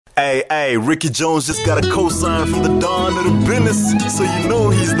Hey, Ricky Jones just got a cosign from the Don of the business, so you know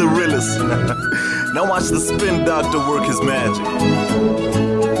he's the realest. Now watch the spin doctor work his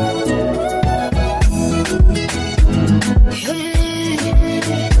magic.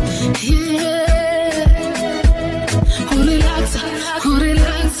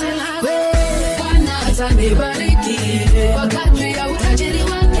 Kwa kadri ya utajiri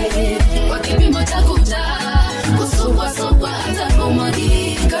wake, kwa kipimo cha kujaa, kusukwa hata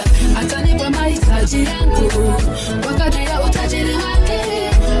kumwagika. Atanipa mahitaji yangu kwa kadri ya utajiri wake,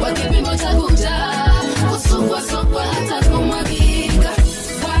 kwa kipimo cha kujaa, kusukwa hata kumwagika.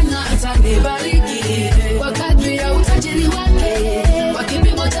 Bwana atanibariki kwa kadri ya utajiri wake, kwa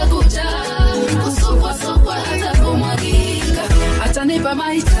kipimo cha kujaa, kusukwa hata kumwagika. Atanipa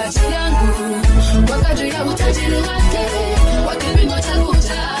mahitaji yangu kwa kadri ya utajiri wake, kwa kipimo cha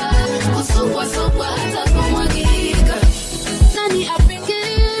kujaa, kusukwa hata kumwagika. Nani apinge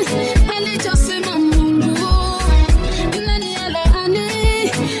alichosema Mungu? Nani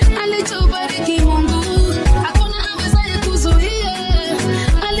alaani alichobariki Mungu? Hakuna awezaye kuzuia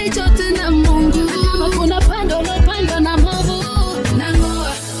alichotenda Mungu. Hakuna pando lopandwa na mwovu,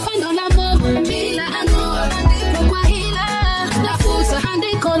 nang'oa pando la mwovu bila ang'oa. Andiko kwa hila, nafuta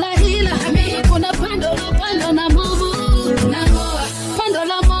andiko la hila. Kuna pando lopandwa na mwovu, nang'oa pando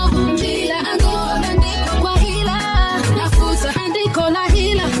la mwovu bila ang'oa. Andiko kwa hila, nafuta andiko la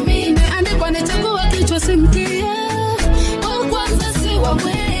hila. Imeandikwa nitakuwa kichwa si mkia, wa kwanza si wa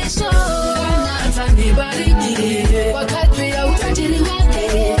mwisho. Bwana atanibariki kwa kadri ya utajiri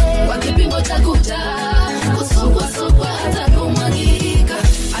wake, kwa kipimo cha kujaa, kusukwa hata kumwagika.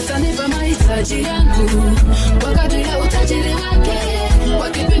 Atanipa mahitaji yangu kwa kadri ya utajiri wake, kwa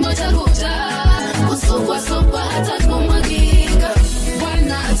kipimo cha kujaa, kusukwa hata kumwagika.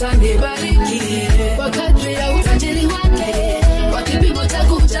 Bwana atanibariki kwa kadri ya utajiri wake, kwa kipimo cha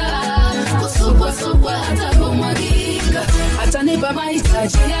kujaa, kusukwa hata kumwagika. Atanipa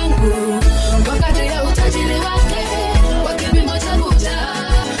mahitaji yangu kwa kadri ya utajiri wake, kwa kipimo cha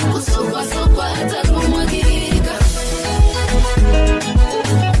kujaa, kusukwa hata kumwagika.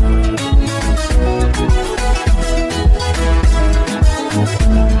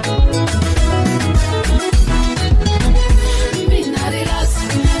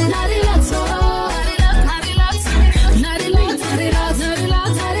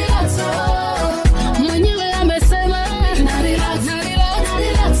 Mwenyewe amesema na relax.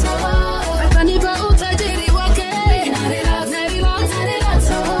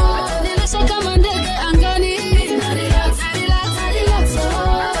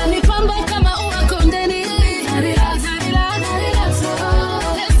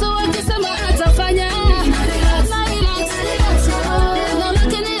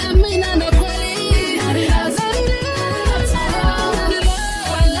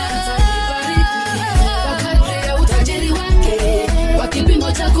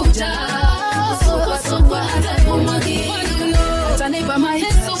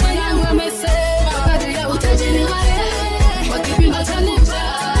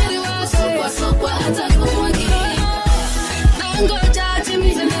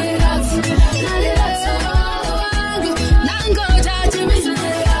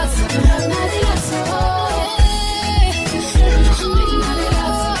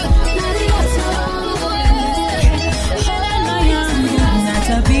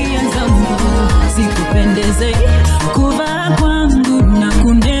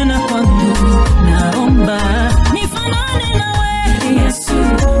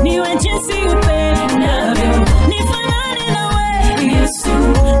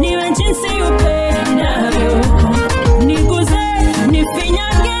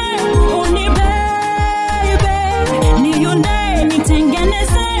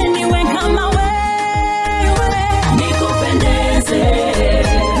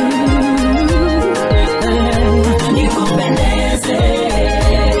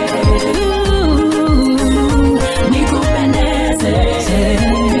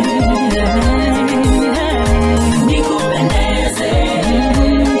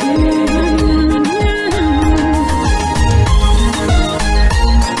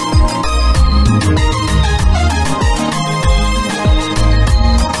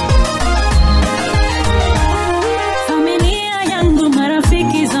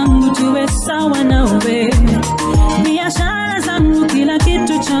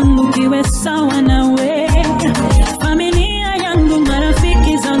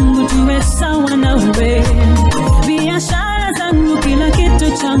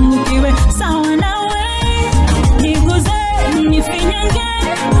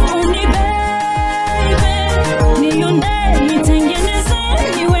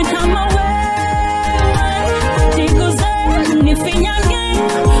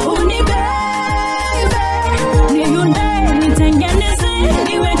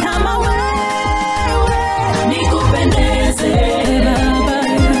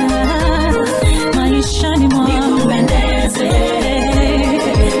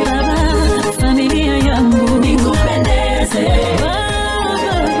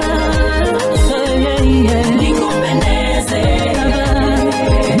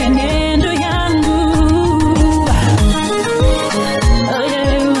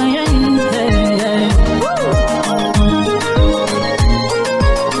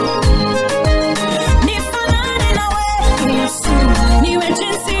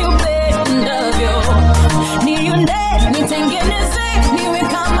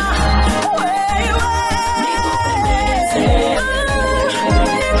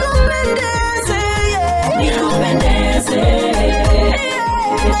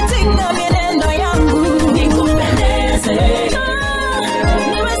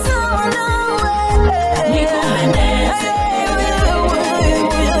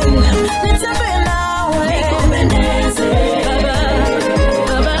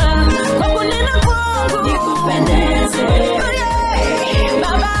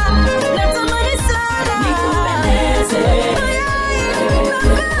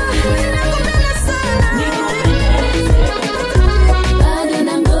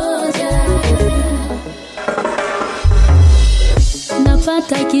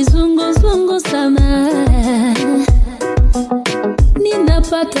 ninapata kizunguzungu sana,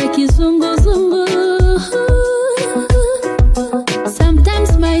 ninapata kizunguzungu.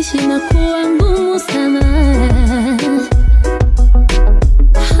 Sometimes maisha inakuwa ngumu sana,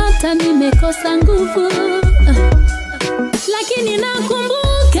 hata nimekosa nguvu, lakini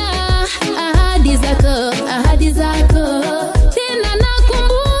nakumbuka ahadi zako, ahadi zako. Tena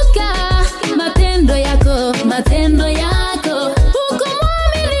nakumbuka matendo yako, matendo yako. Uko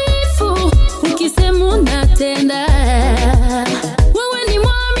mwaminifu, ukisema unatenda. Wewe ni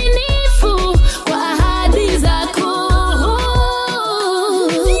mwaminifu kwa ahadi zako.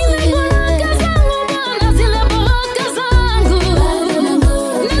 Zile baraka zangu Bwana, zile baraka zangu.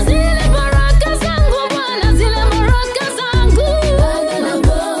 Na zile baraka zangu Bwana, zile baraka zangu.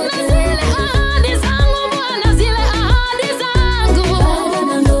 Na zile ahadi zangu Bwana, zile ahadi zangu.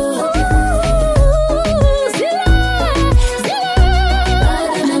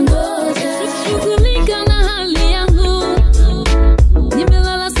 Shughulika na hali yangu.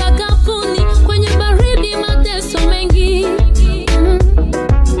 Nimelala sakafuni kwenye baridi, mateso mengi.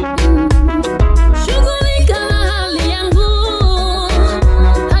 Shughulika na hali yangu.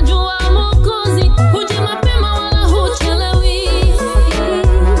 Najua Mwokozi huja mapema wala huchelewi.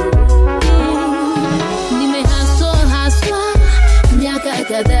 Nimehaswa miaka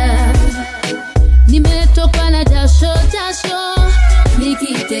kadhaa, nimetokwa na jasho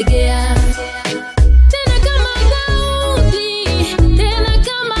nikitegea. Tena kama Daudi, tena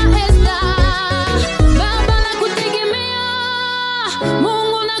kama Esther. Baba nakutegemea,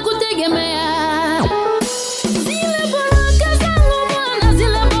 Mungu nakutegemea. Zile baraka zangu Bwana,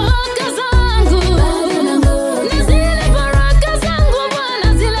 zile baraka zangu. Na zile baraka zangu Bwana,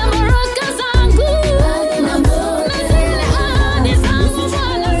 zile baraka zangu. Na zile ahadi zangu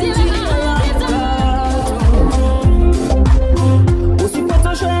Bwana, zile ahadi zangu.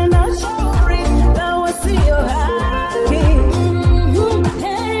 Usipotoshwe na shauri la wasio haki.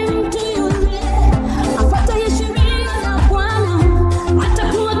 Heri mtu yule afuataye sheria za Bwana,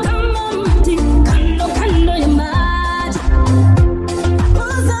 atakuwa kama mti kando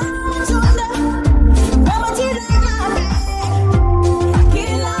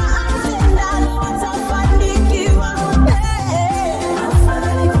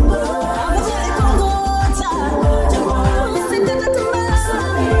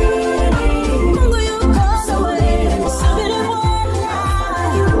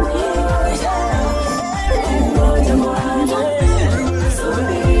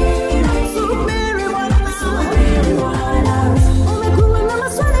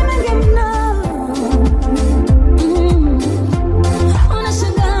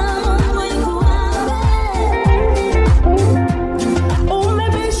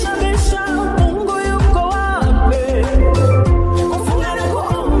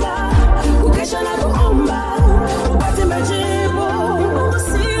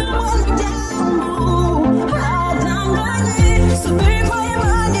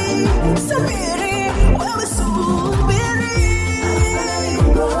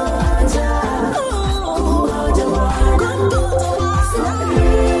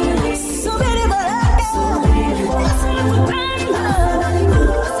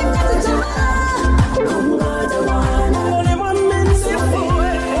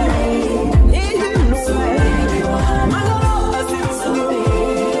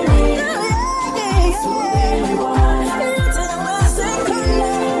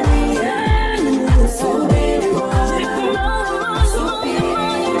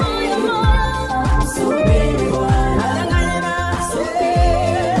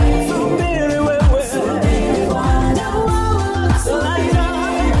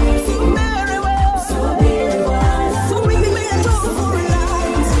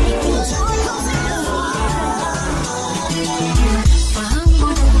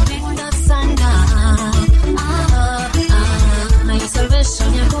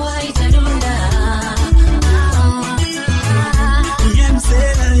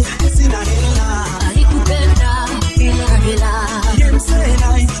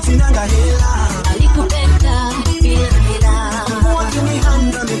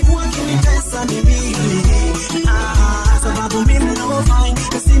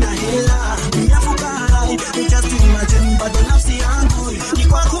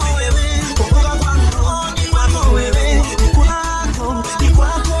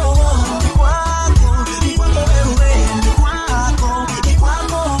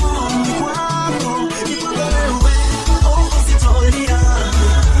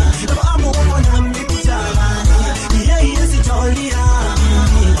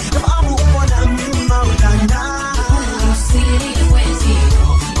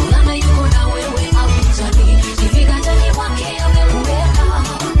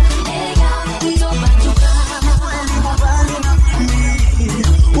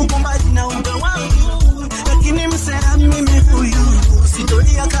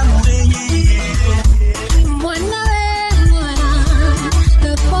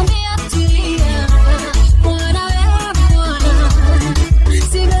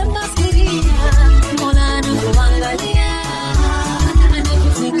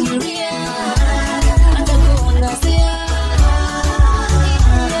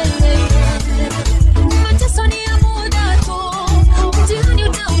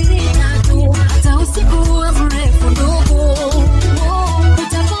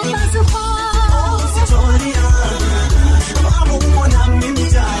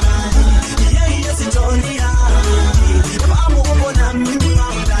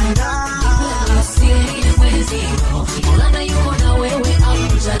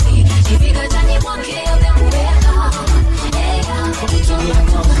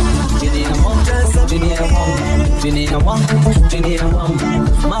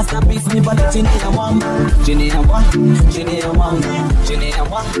masterpiece nipate chini ya mwamba, chini ya mwamba, chini ya mwamba, chini ya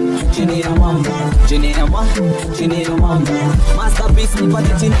mwamba, chini ya mwamba, chini ya mwamba, chini ya mwamba, masterpiece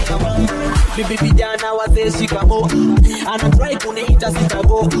nipate chini ya mwamba. Bibi vijana wazee shikamo, anatry kuniita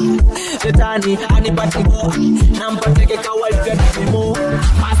sitago, shetani anipati mo, nampateke kawaida nimo.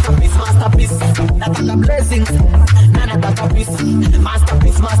 Masterpiece, masterpiece, nataka blessings, na nataka peace.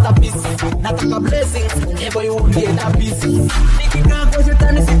 Masterpiece, masterpiece, nataka blessings, never you will get a peace. Nikikaa kwa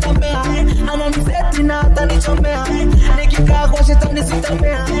shetani sitamea, ananiseti na atanichomea. Nikikaa kwa shetani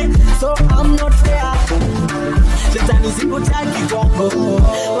sitamea, so I'm not fair. Shetani sikutaki kwangu,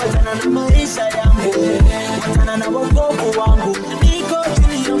 wachana na maisha yangu, wachana na wokovu wangu. Niko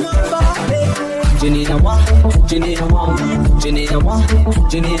chini ya mwamba, chini ya mwamba, chini ya mwamba, chini ya mwamba,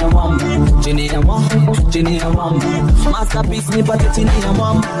 chini ya mwamba, chini ya mwamba, chini ya mwamba. Masterpiece nipate chini ya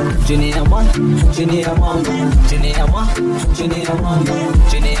mwamba, chini ya mwamba, chini ya mwamba, chini ya mwamba, chini ya mwamba,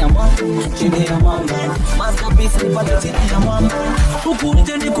 chini ya mwamba, chini ya mwamba. Masterpiece nipate chini ya mwamba. Huku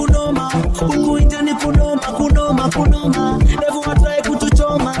nje ni kunoma, huku nje ni kunoma, kunoma, kunoma. Never try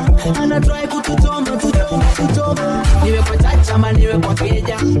kutuchoma, ana try kutuchoma, tuchoma, tuchoma. Niwe kwa chacha ma niwe kwa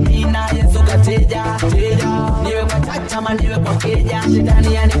keja, nina Yesu kateja, teja. Niwe kwa chacha ma niwe kwa keja,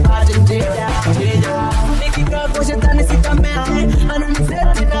 shetani anipate teja, teja. Nikikaa kwa shetani sitamea,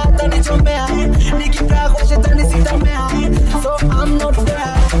 ananiseti na atanichomea. Nikikaa kwa shetani sitamea, so I'm not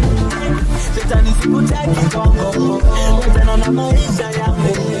fair. Shetani sikutaki kwangu, wachana na maisha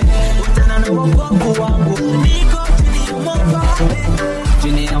yangu, wachana na wokovu wangu. Niko chini ya mwamba,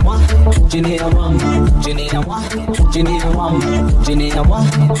 chini ya mwamba, chini ya mwamba, chini ya mwamba, chini ya mwamba, chini ya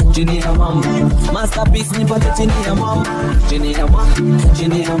mwamba, chini ya mwamba. Masterpiece nipate chini ya mwamba, chini ya mwamba,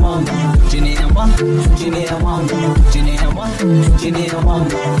 chini ya mwamba, chini ya mwamba, chini ya mwamba, chini ya mwamba, chini ya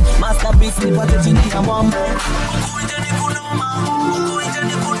mwamba. Masterpiece nipate chini ya mwamba. Kuja ni kunoma, kuja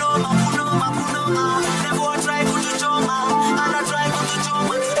ni kunoma, kunoma, kunoma. Never try kutuchoma, ana try kutuchoma,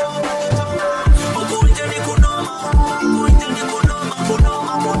 kutuchoma. Kuja ni kunoma, kuja ni kunoma,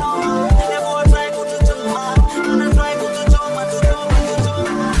 kunoma, kunoma. Never try kutuchoma, ana try kutuchoma, kutuchoma,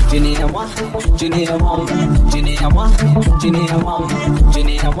 kutuchoma. Chini ya mwamba, chini ya mwamba, chini ya mwamba, chini ya mwamba,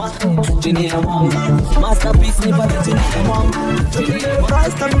 chini ya mwamba, chini ya mwamba. Masterpiece nipate chini ya mwamba, chini ya mwamba.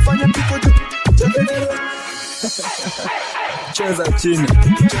 Rasta nifanya tuko juu. Cheza chini,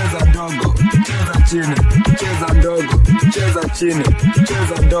 cheza ndogo, cheza chini, cheza ndogo, cheza chini,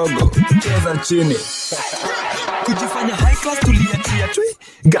 cheza ndogo, cheza chini. Kujifanya high class tuliachia twi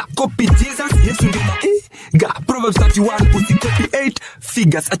ga copy Jesus Yesu ndio ga Proverbs 31 usicopy 8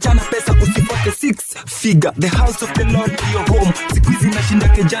 figures, achana pesa usifuate 6 figure. The house of the Lord is your home. Siku hizi nashinda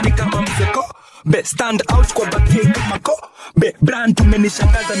kejani kama mzeko be, stand out kwa bake kama ko be, brand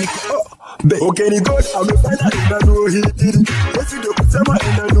tumenishangaza niko be. Okay ni God amefanya ina know he did it. Yesu ndio kusema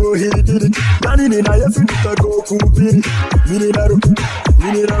ina know he did it. Nani nina Yesu nitago kuhubiri. Mimi naro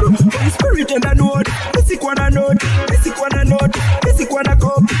Holy Spirit and I know it. Nisikuwa na note, nisikuwa na note, nisikuwa na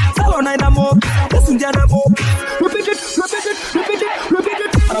copy. Sawa na ina mob, Yesu ndiye ana mob. Repeat it, repeat it, repeat it, repeat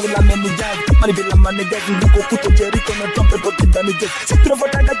it. Anavila menijaz, manivila manijaz. Nduko kuto Jericho na trumpet kwa kidani jaz. Sikira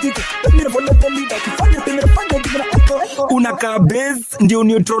fotanga jiko, mimi nafanya leader. Kifanya timefanya echo. Unakaa base ndio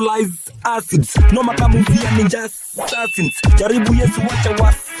neutralize acids. Noma kama mvia ninja assassins. Jaribu Yesu wacha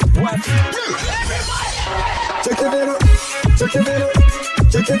was. Check it out, check it out,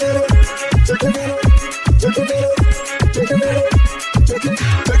 check it out, check it out, check it out, check it out, check it,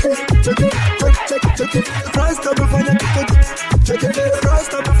 check it, check it. Christ amefanya tuko. Check it out,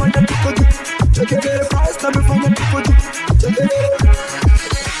 Christ amefanya tuko. Check it out, Christ amefanya tuko. Check it out.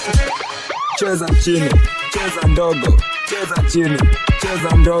 Cheza chini, cheza ndogo, cheza chini,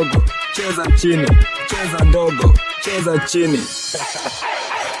 cheza ndogo, cheza chini, cheza ndogo, cheza chini.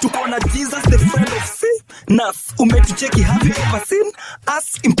 Tuko na Jesus the friend of sin. Nas umetucheki, have you ever seen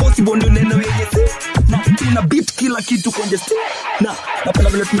us? Impossible ndio neno yenye si. Na tuna beat kila kitu kwenye si. Na napenda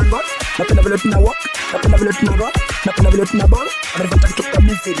vile tuna walk, napenda vile tuna walk, napenda vile tuna rock, napenda vile tuna ball. Anataka kutoka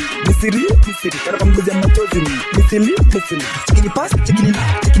Misri. Kana mguzi ya machozi ni Misri. Chekini pass, chekini na,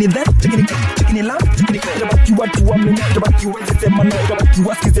 chekini that, chekini come, chekini love, chekini come. Tabaki watu wa mimi, tabaki wezi sema na, tabaki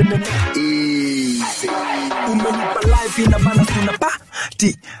wasikize mimi. Umenipa life ina bana tuna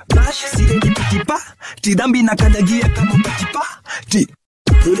party. Bash sirendi pitipa, ti dhambi na kanyagia kama patipa. Ti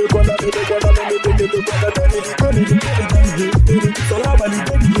Nilikuwa na salama ni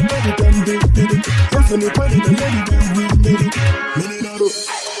Yesu ni kweli na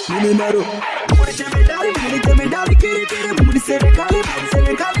mimi naro. Muri jemedari kere muri serikali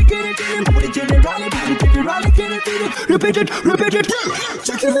kere muri generali kere. Repeat it.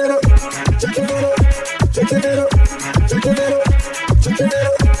 Check it out, check it out, check it out, check it out, check it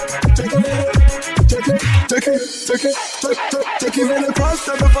out. Check it vile price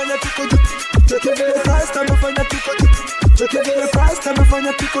tumefanya tuko juu. Check it vile price tumefanya tuko juu. Check it vile price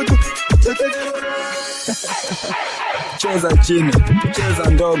tumefanya tuko juu. Check it vile. Cheza chini, cheza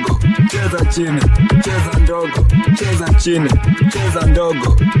ndogo, cheza chini, cheza ndogo, cheza chini, cheza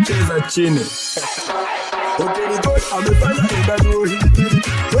ndogo, cheza chini. Okay, God, amefanya enda he did it.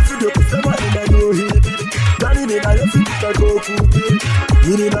 Yesu ndio kusema enda he did it. Nani ni na Yesu tutakokuhubiri.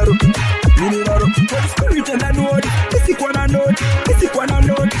 Nini naro, nini naro. Holy Spirit enda nodi. Isikuwa na nodi, isikuwa na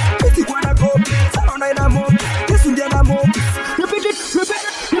nodi, isikuwa na copy. Sana ina mob. Yesu ndiye na mob. Repeat it, repeat it,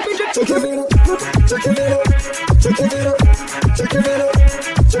 repeat it. Check it out, check it out, check it out, check it out,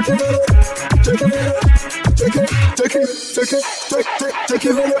 check it out, check it out, check it, check it, check it, check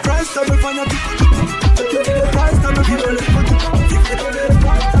it out. Price tumefanya tu. Check it out, price tumefanya tu.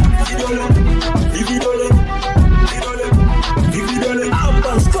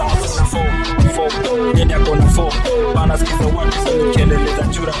 Nenda kona 4 bana sikiza watu sio kelele za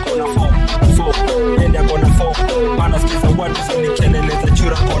chura kona 4 nenda kona 4 bana sikiza watu sio kelele za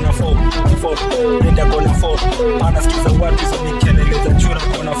chura kona 4 nenda kona 4 bana sikiza watu sio kelele za chura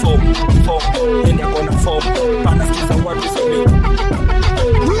kona 4 nenda kona 4 bana sikiza watu sio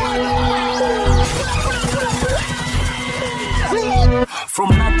from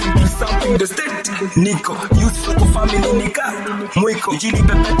nothing to something the state niko useful kwa family nika mwiko jini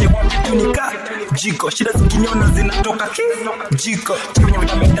pepete wapi tunika jiko shida zikinyona zinatoka ki jiko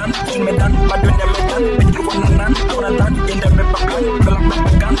chanya medan medan bado ni medan bitu kwa nan kuna dan enda pepa plan kala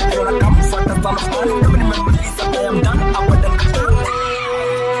pepa kan yona kam fuata sana fan kama nimemaliza I am done abadan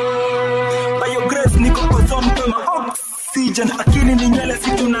by your grace niko kwa zone kama oxygen akili ni nyele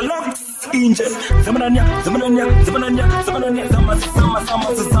si tuna lock inje zamananya sama ndani ya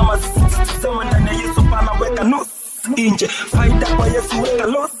Yesu pana weka nus inje faida kwa Yesu weka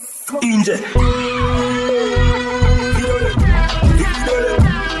loss inje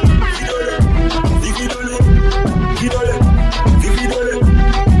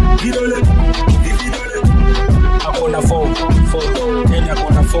akona 4 nenda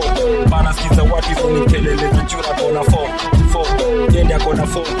kona 4 bana sikiza watu hizo kelele za chura kona 4 nenda kona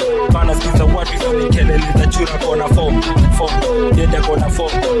 4 bana sikiza watu hizo kelele za chura kona 4 nenda kona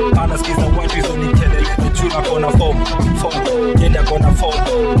 4 bana sikiza watu hizo kelele za chura kona 4 nenda kona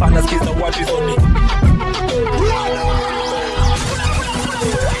 4 bana sikiza watu hizo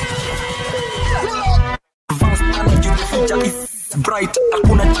vast energy future is bright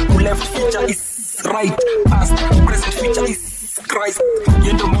hakuna chiku left future is right past present future is Christ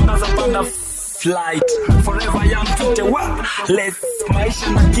yendo mwangaza panda flight forever young future wa less maisha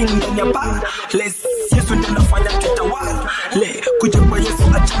na kingdom ya pa less Yesu ndiye anafanya tutawala le kuja kwa Yesu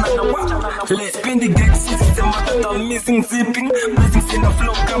achana na wa le spend the great system that missing zipping blessings in a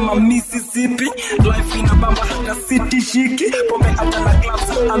flow kama Mississippi life in a bamba hata city shiki pombe hata na clubs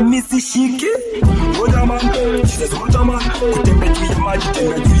a missy shiki waterman Jesus waterman kutembe juu ya maji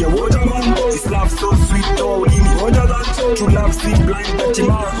tena juu ya waterman this love so sweet oh lini order that true love see blind but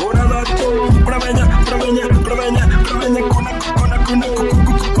man order that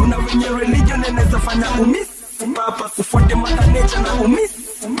kuna wenye religion inaweza fanya umis papa ufuate mother nature na umis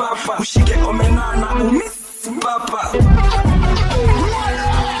papa ushike omena na umis papa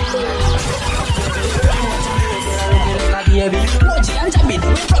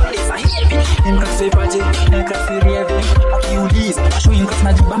akiuliza mashuinga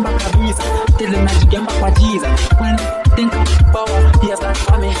tunajibamba kabisa tele najigamba kwa jiza when think about yes that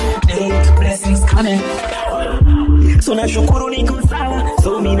coming the blessings coming so nashukuru niko sawa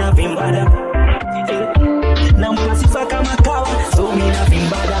so mina vimbada na mkasifa kama kawa so mina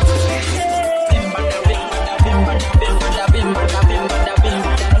vimbada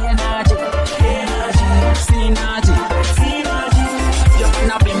sinaji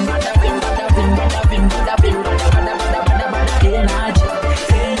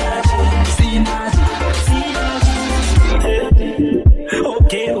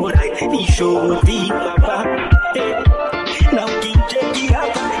okay alright ni show di papa na ukicheki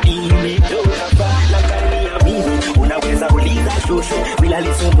hapa imetoka hapa na kani ya mimi unaweza uliza shosho bila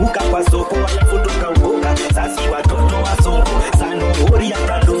lisumbuka kwa soko alafu tukauoka sasa watoto wa soko sana hori ya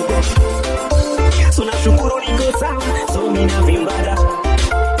pradogo so nashukuru niko sawa so mina vimbada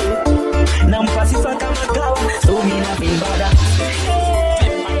na mpasifa kama kawa so mina vimbada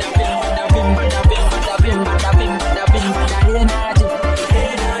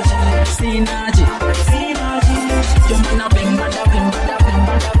sinaji jomana vimbada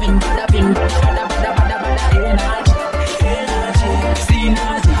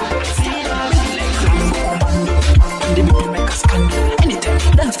sinaji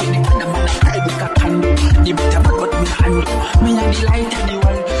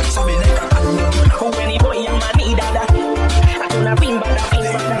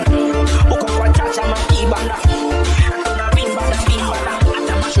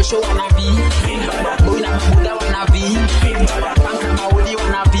mashosho wanavi, boy na mabuda wanavi, panga mauli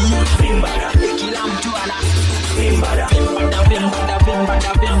wanavi, kila mtu ana vimbada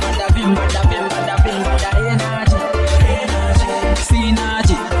energy,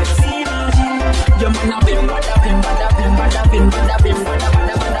 synergy, jamana vimbada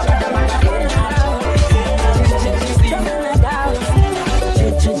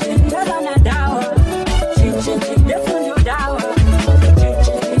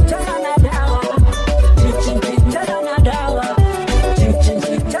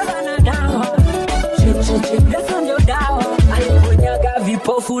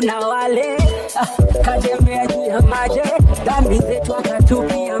vipofu na wale katembea juu ya maji, dhambi zetu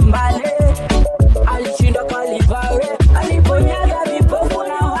akatupia mbali, alishinda Kalvari, aliponyaga vipofu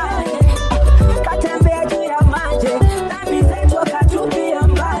na wale katembea juu ya maji, dhambi zetu akatupia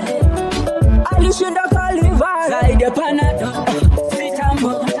mbali, alishinda Kalvari. Zaidi ya Panadol,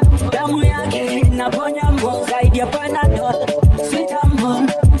 sitambo, damu yake inaponya mbo. Zaidi ya Panadol,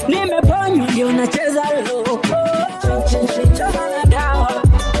 sitambo, nimeponywa ndio nacheza leo.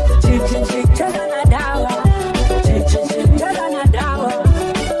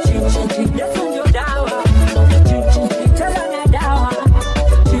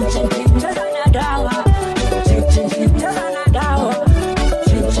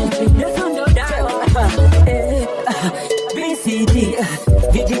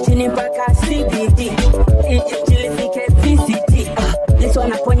 Vijijini mpaka CBD, ichilifike VCT, Yesu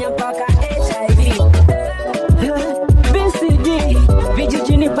anaponya mpaka HIV. VCD,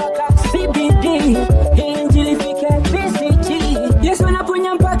 vijijini mpaka CBD, ichilifike VCT, Yesu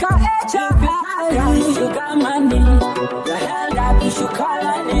anaponya mpaka HIV. Sugar money, you held up, you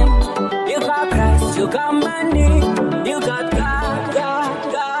shukalani, you got Christ, you got money, you got God,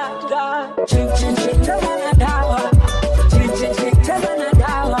 God, God, God. Ching, ching, ching, ching, dawa.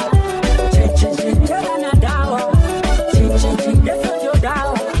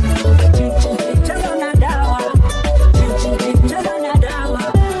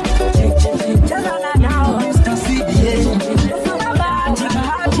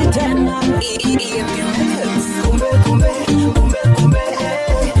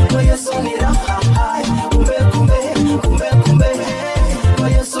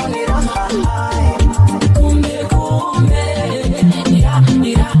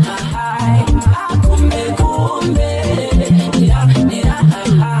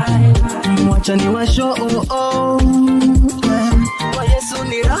 Chani wa show kwa Yesu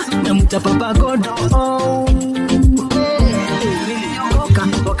ni raha na mtapapa God niliokoka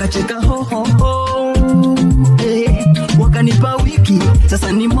wakacheka ho ho ho wakanipa wiki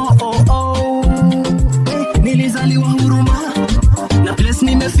sasa ni mo nilizaliwa huruma na place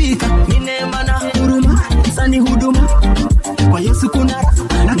nimefika ni neema na huruma sasa ni huduma kwa Yesu kuna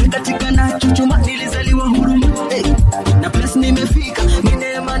raha na katika na chuchuma nilizaliwa huruma na place nimefika ni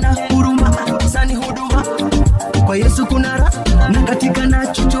neema na huruma sani huduma kwa Yesu kuna raha na katika na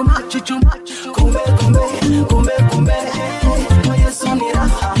chuchuma chuchuma kumbe kumbe kumbe kumbe kwa Yesu ni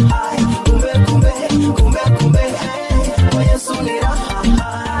raha kumbe kumbe kumbe kumbe kwa Yesu ni raha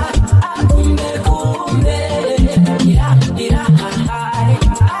kumbe kumbe ni raha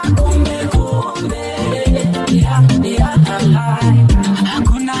kumbe kumbe ni raha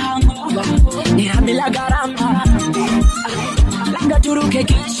hakuna hangover ni bila gharama langa turuke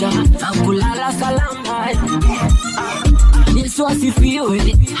kesha kulala salama Yesu asifiwe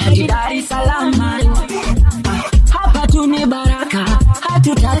hadi Dar es Salaam hapa tu ni baraka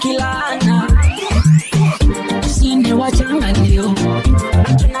hatutaki laana sinde wachanga ndio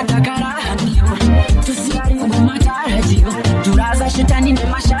tunataka raha ndio tusiharibu matarajio turaza shetani na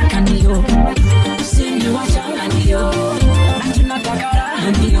mashaka ndio sinde wachanga ndio tunataka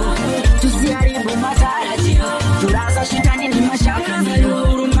raha ndio tusiharibu matarajio turaza shetani na mashaka ndio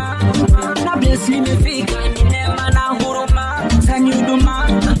huruma na bless nimefika ni neema na huruma zanyi huduma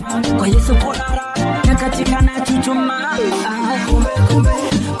kwa Yesu kuna raha na katika na chuchuma kumbe kumbe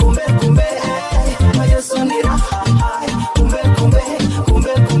kumbe kumbe kwa Yesu ni raha kumbe kumbe kumbe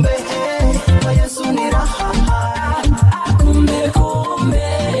kumbe kwa Yesu ni raha kumbe kumbe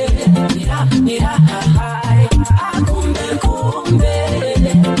ni raha kumbe kumbe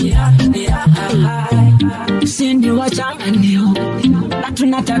ni raha sindi wachanga ndio na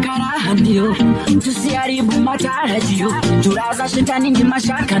tunataka raha ndio tusiharibu matarajio turaza shetani ni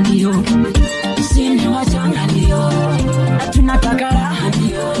mashaka ndio sindi wachanga ndio na tunataka raha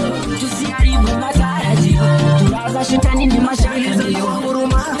ndio tusiharibu matarajio turaza shetani ni mashaka ndio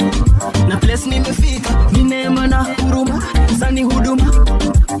huruma na place nimefika ni neema na huruma sani huduma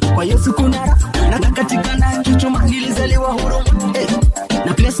kwa Yesu kuna raha na katika na chuchuma nilizaliwa huruma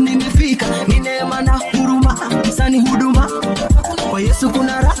na place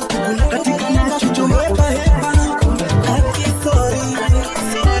sukunara katika nacho chumepa hepa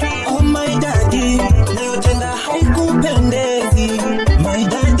sorry oh my daddy leo tena haikupendezi my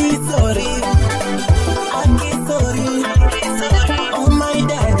daddy sorry sorry oh my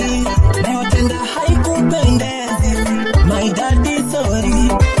daddy leo tena haikupendezi my daddy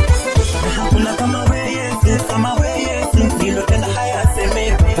sorry hakuna kama wewe ndio tena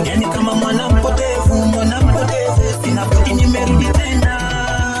hayaseme yani kama mwana mpotevu sina budi nimerudi tena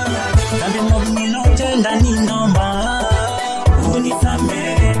ndio ninotenda ninomba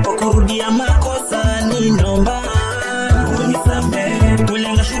unisamehe kurudia makosa ninomba unisamehe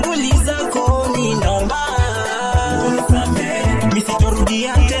kulenga shughuli zako ninomba unisamehe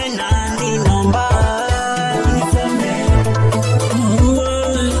misitorudia tena ninomba unisamehe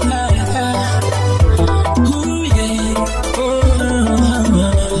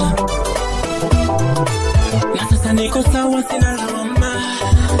na sasa niko sawa sina lawama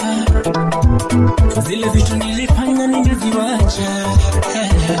zile vitu nilifanya nimeziwacha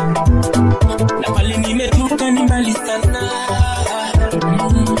na pale nimetoka ni mbali sana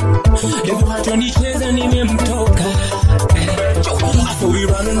Devo hacho nicheza nimemtoka So we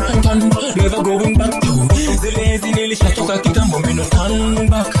running and never going back zile nilishatoka kitambo meno turn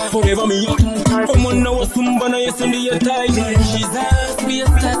back forever me Omona wasumba na yesu ndiye tiger she's asked me a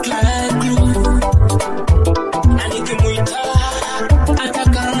start like you Anikimuita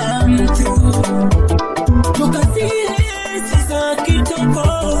ataka mtu tukazile sisa kitoko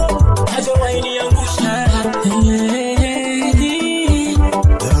hajawaini angusha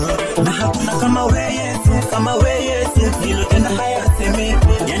na hakuna kama wewe hilo tena hayaseme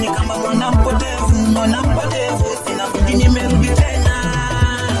yani kama mwana mpotevu sina budi nimerudi tena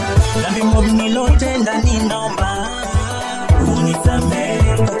dhambi mob nilotenda ninomba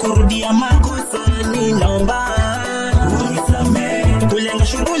unisamehe kurudia makosa ninomba unisamehe kulenga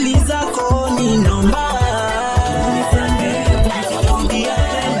shughuli zako ninomba unisamehe kurudia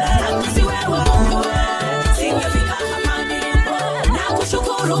tena si wewe Mungu singefika hapa nilipo na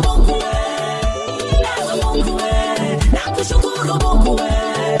kushukuru Mungu ewe Mungu na kushukuru Mungu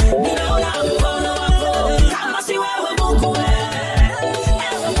nimeona mkono wako kama si wewe Mungu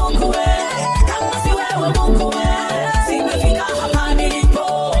ewe Mungu kama si wewe Mungu singefika hapa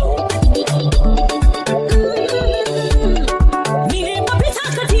nilipo nilipopita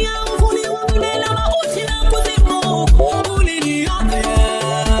kati ya uvuli wa bonde la mauti na kuzimu uliniona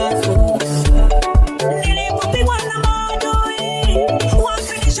Yesu nilipopigwa na maadui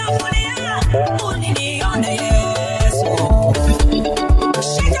wakanishambulia uliniona Yesu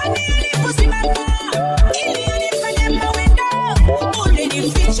shetani aliposimama ili anifanye mawindo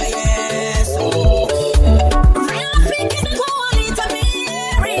ulinificha Yesu rafiki zangu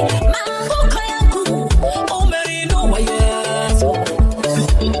walitabiri maanguko yangu umeniinua Yesu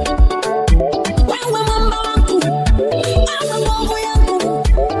wewe mwamba wangu wewe nguvu yangu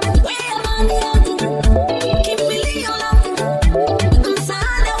wewe amani yangu kimbilio langu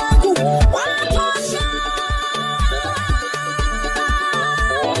msaada wangu watosha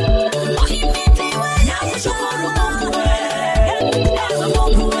uhimidiwe nakushukuru Mungu ewe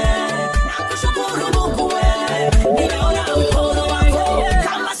Mungu nakushukuru Mungu nimeona mkono wako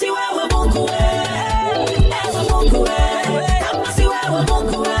kama si wewe Mungu ewe Mungu kama si wewe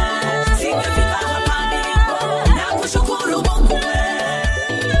Mungu singefika hapa nilipo nakushukuru Mungu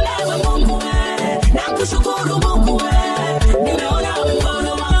ewe Mungu nakushukuru Mungu nimeona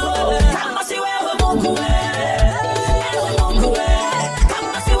mkono wako kama si wewe Mungu ewe Mungu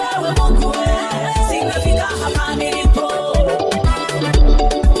kama si wewe Mungu singefika hapa nilipo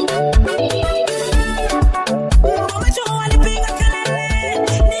Wamecho walipiga kelele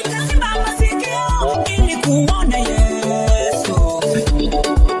nikasimama sikio ili kuona Yesu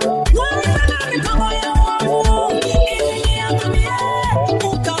Wana mipango ya uovu ili niangamie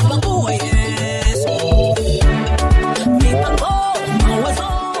ukapangua Yesu mipango mawazo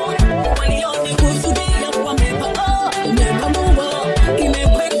walionikusudia wamepanga umepangua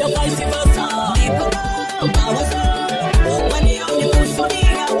imekwenda vice versa mipango mawazo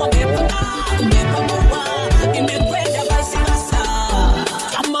walionikusudia wamepanga umepangua imekwenda vice versa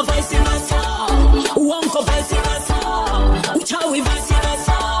kama vice versa uongo vice versa uchawi vice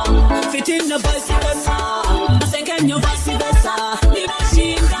versa fitina vice versa masengenyo vice versa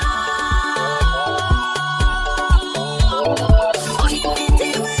nimeshinda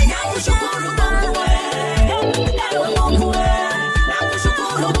uhimidiwe nakushukuru Mungu ewe Mungu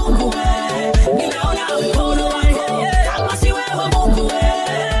nakushukuru Mungu nimeona mkono wako kama si wewe Mungu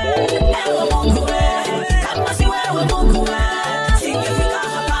ewe Mungu kama si wewe Mungu singefika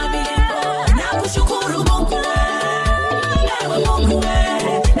hapa nilipo nakushukuru Mungu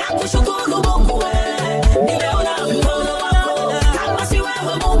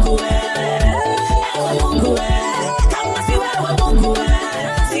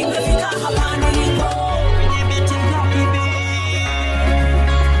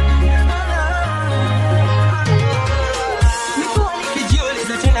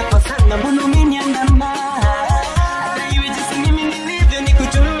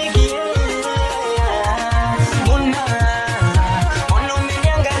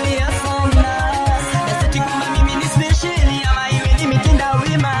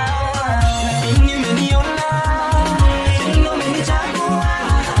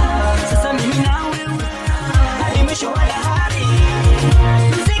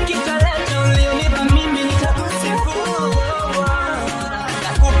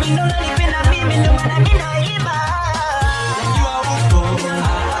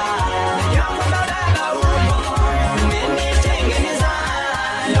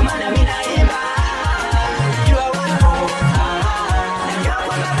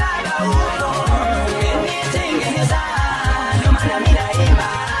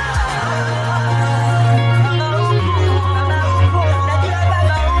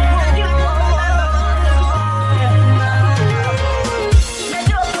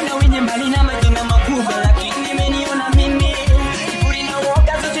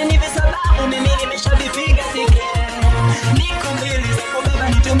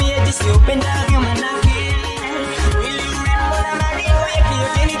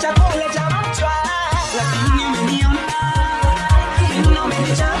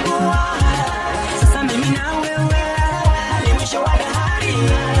tumechagua. Sasa mimi na wewe hadi mwisho wa dahari.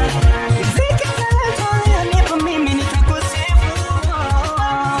 Ziki kaleto nipo mimi nitakusifu.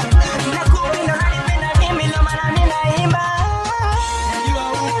 Nakupenda unanipenda mimi ndo maana ninaimba.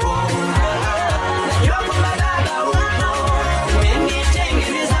 Najua upo, najua kwamba baba upo.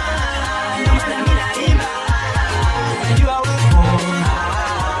 Umenitengeneza ndo maana ninaimba. Najua upo,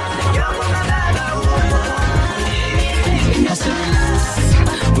 najua kwamba baba upo.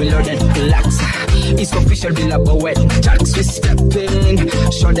 We loaded relax. It's official, we love our tracks. We step in,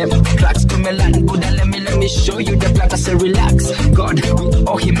 show them cracks to Milan. Buddha, let me show you the black. I say relax. God, we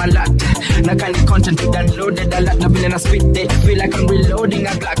owe him a lot. Now kind of content we downloaded a lot. Now in a speed, they feel like I'm reloading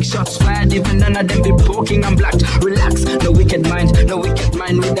a black. Shots fired, even none of them be poking. I'm black. Relax, no wicked mind.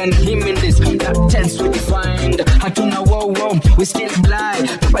 We done him in this. That tense we defined. Hatuna wow, we still blind.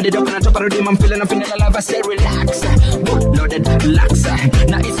 Top of the dope and on top of the rim, I'm feeling alive. I say relax. Loaded, relax.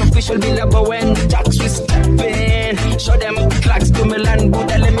 Now it's official, we love when the tracks we step in. Show them clacks to Milan,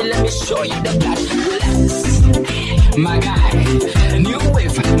 Buddha, let me show you the black. Relax, my guy. New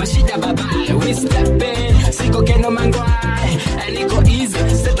wave, mashida bye-bye. We step in, siko keno mangwai. And it go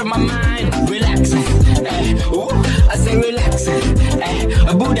easy, set on my mind. Relax, I say relax.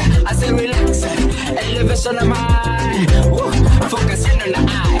 Buddha, I say relax. Elevation of mind. Focusing on the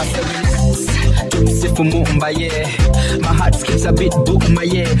eye. I say relax. Sifu mumba, yeah. My heart skips a bit, book my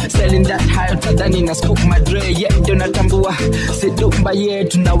yeah. Selling that higher than in a scoop my dre, yeah. Donatambua, sidumba, yeah.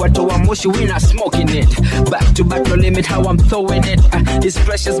 Tunawatoa moshi, we not smoking it. Back to back, no limit how I'm throwing it. This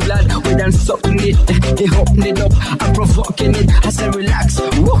precious blood, we done soaking it. He holding it up, I'm provoking it. I say relax,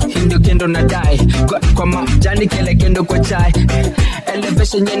 woo. Hindo kendo na die. Got kwa majani kele kendo kwa chai.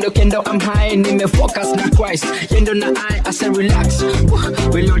 Elevation yendo kendo I'm high. Nime focus na Christ. Yendo na I say relax,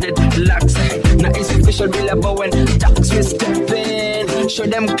 woo. We loaded, relax. Now it's official, we love when tax we step in. Show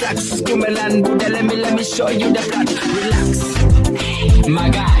them cracks, to Milan, Buddha, let me show you the blood. Relax, my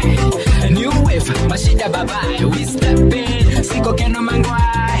guy. New wave, mashida bye-bye. We step in, siko keno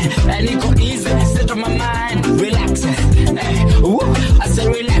mangwai. And it go easy, set on my mind. Relax, I say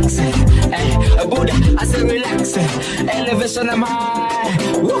relax. Buddha, I say relax. Elevation of mind.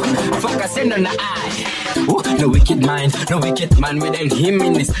 Focusing on the eye. No wicked mind, we ain't him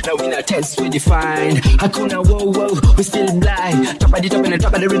in this. Now we not tense, we define. Hakuna whoa, we still blind. Top of the top and the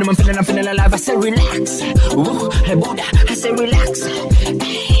top of the rhythm, I'm feeling alive. I say relax, woo, hey Buddha, I say relax,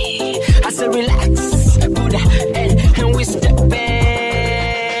 I say relax, Buddha, and we step in.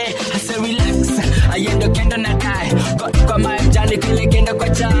 I say relax, I end the kendo na die. Got kwa majani kile kendo kwa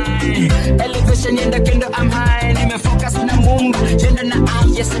chai. Elevation in the kendo I'm high. Nime focus na mumba, kendo na eye.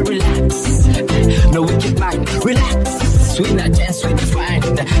 Yes, relax. No wicked mind, relax. We not chance, we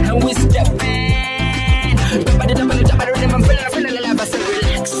define. And we step in. Top of the top of the rhythm, I'm feeling alive. I say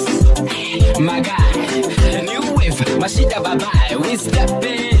relax, my guy. New wave, mashida bye-bye. We step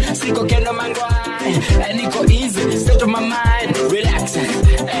in, siko kendo mangwai. And it go easy, set on my mind. Relax,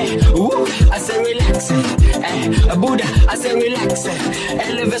 woo, I say relax. Buddha, I say relax.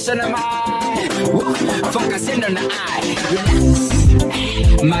 Elevation of mind, woo, focusing on the eye.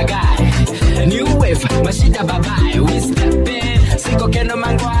 Relax, my guy. New wave, mashida bye-bye. We step in, siko kendo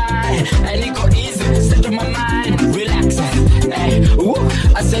mangwai. And it go easy, set on my mind. Relax, woo,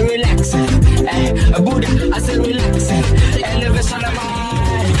 I say relax. Buddha, I say relax. Elevation of mind.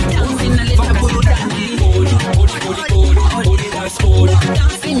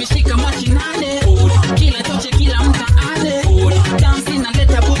 Dansi mishika machinane. Kila toche kila mtaane. Dansi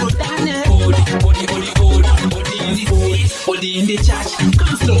naleta burudane. Body in the church.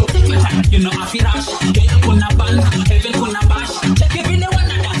 Come slow, take your time. You know I feel rush. Hell kuna ban, heaven kuna bash. Check every day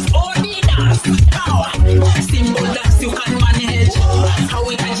wanna dance. Odi dance. Power. Simple dance you can manage. How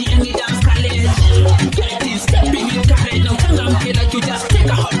we can in the dance college. Get in, stepping in courage. Now tell them like you just take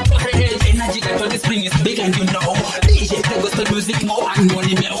a hot courage. Energy that on the spring is big and you know. DJ play gospel music more and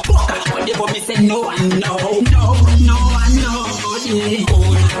money me. Whatever me say no one know. No one know.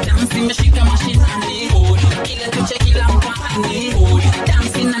 Dancing meshika mashinani. Kila tuche kila mpani.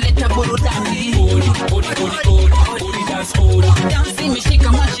 Dancing naleta burudani. Dancing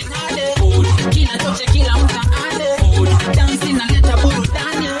meshika mashinani. Kila tuche kila mpani. Dancing naleta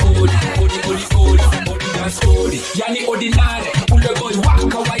burudani. Yani ordinary. Ule boy wa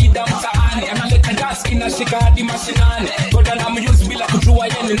kawaida mtaani. Analeta dance inashika hadi mashinani. Goda na muse bila kujua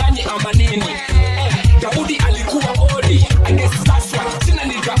yeni nani ama nini. Daudi alikuwa odi. I guess that's why sina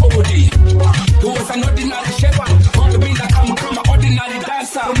nita odi. He was an ordinary shepherd. God bila kama ordinary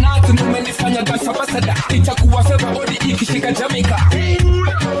dancer. Unati mumenifanya dance ambassador. Itakuwa favor odi ikishika Jamaica.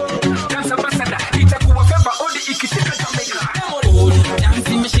 Dance ambassador. Itakuwa favor odi ikishika Jamaica.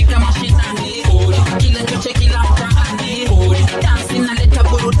 Dancing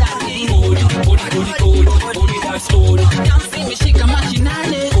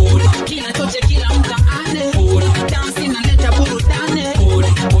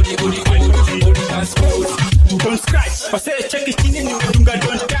dance code. Don't scratch, but say check it in you don't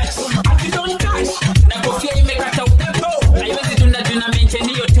touch. If you don't touch, na kofia imekata upepo. Haiwezi tuna maintain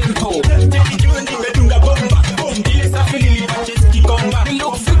hiyo tempo. Take it juu nimetunga bomba. Ile safi nilipache kikomba.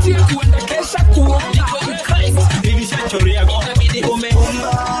 Look fit kuendekesha kuona Christ. Nilishachorea gona bidi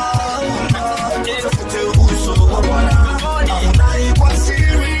umeomba.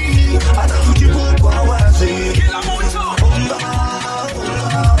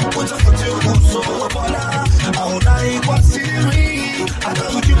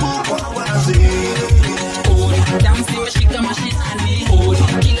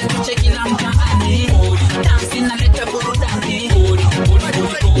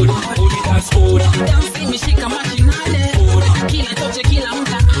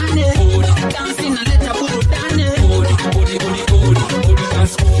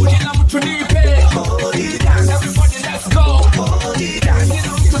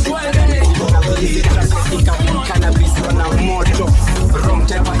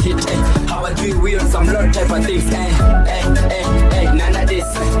 Type of things, none of this.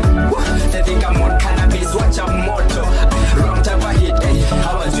 They think I'm on cannabis, watch a motto. Wrong type of hit,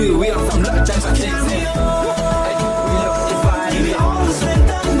 how I do, we on some type of things, we look divine, we all spend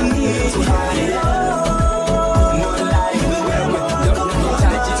time need to hide. More life, we don't know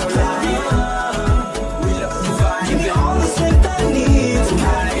touch it or lie. We look divine, we all spend time need to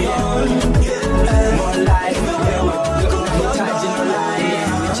hide. More life, we don't know touch it or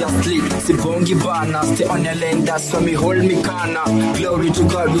lie. Just sleep. Sibongi bana, stay on your lane, that's when we hold me kana. Glory to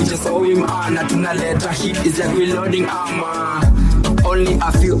God, we just owe him honor. Tunaleta heat, is like reloading armor. Only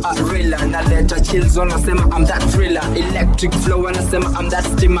a few are realer. Naleta chills on asema, I'm that thriller. Electric flow and asema, I'm that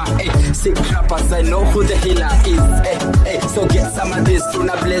steamer. Sick rappers, I know who the healer is. So get some of this,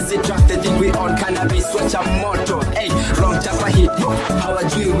 tuna blaze it, track the thing we on cannabis, watch a motto. Wrong type of hit, how I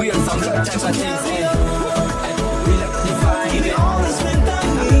do, we on some type of things. We look divine, we all spend time.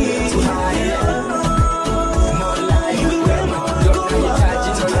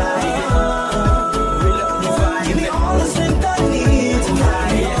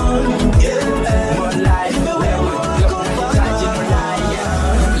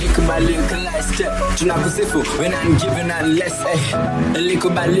 Tunakusifu when I'm giving and less,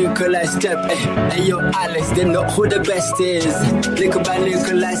 little by little I step, hey yo Alex, they know who the best is. Little by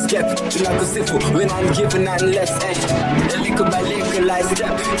little I step. Tunakusifu when I'm giving and less, little by little I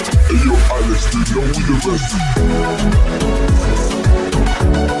step. Hey yo Alex, they know who the best is.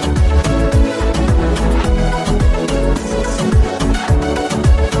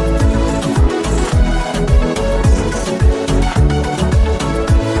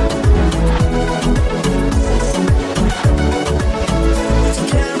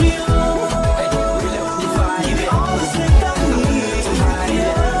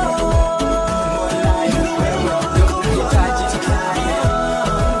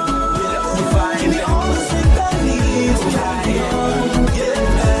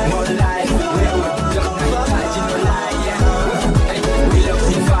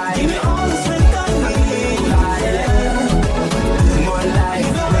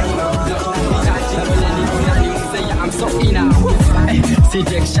 He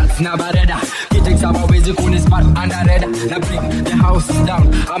takes shots, now bareda. He takes our ways, you couldn't spot under red. Now bring the house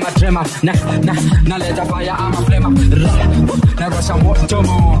down, I'm a tremor. Now let the fire, I'm a flamer. Now rush a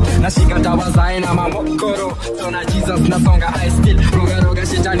motomo. Now she got our sign, I'm a mokoro. So now Jesus, na songa, I still. Roga,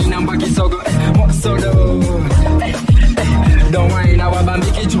 shitani, namba kisogo. Mosodo. Don't whine, I want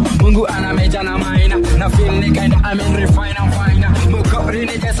bambiki ju. Mungu anameja na maina. Na feel like I'm in refine, I'm fine. Mukori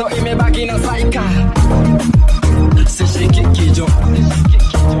nige so ime back in a cycle. Si she kick yo,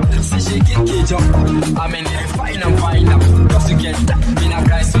 I'm in refine, I'm fine. Cause you get that, in a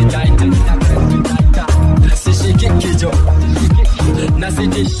Christ with light. Si she kick yo, na si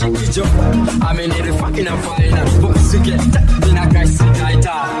she shake yo, I'm in refine, I'm fine. Cause you get that, in a Christ with light.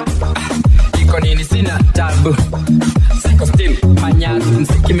 Iko nini sina tabu. Siko steam, manyaru,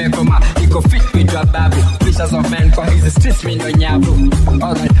 msiki mekoma. Iko fit with your babu. Pictures of men kwa hizi streets mi ndo nyabu.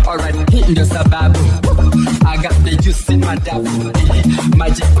 Alright, hii ndio sababu. I got the juice in my dabu.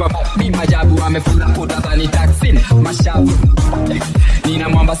 Magic kwa mi majabu. Amefura puta zani taxin, mashabu. Nina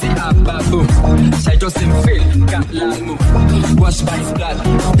mwamba si ababu. Shaito simfil, kalamu. Wash by his blood,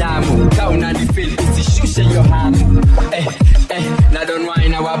 damu. Kauna ni feel, isishushe yo hamu. Na don't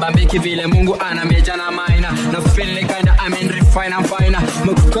whine, wabambiki vile Mungu anameja na maina. Na feel like kinda I'm in refine, I'm fine.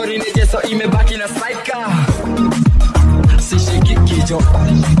 Mukori nije so imebaki na saika. Si shiki kijo,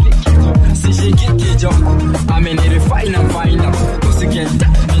 I'm in refine, I'm fine. Pussy get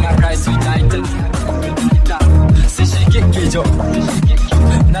in a Christ with title. Si shiki kijo,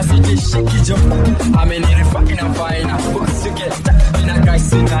 na si this shaky jump. I mean, it's fucking a fine. Once you get that, in a guy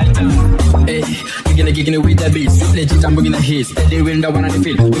sing right. Hey, you're gonna with the beats. Legit, I'm bringing the hits. Steady win the one on the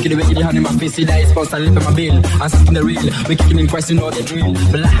field. We can make it hand in my face. See that it's supposed to live in my bill. I'm sticking the real. We kicking in question, all the drill.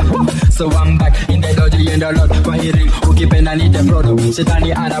 Blah. So I'm back in the dodgy in the lot. Kwa hearing, who keep in and eat the product.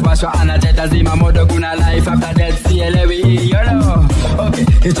 Shetani anabashwa anajeta zima modo kuna life after death. CLAWE, you know. Okay,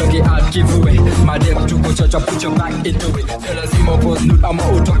 it's okay, I'll give away. Madam, to go church, put your back into it. Tell us him up, post, I'm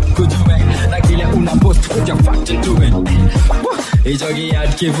out, could you make? Like ile una post, put your fact into it. It's okay,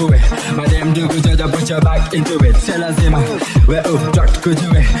 I'll give away. Madam, do go church, put your back into it. Tell us him, we're up, track, could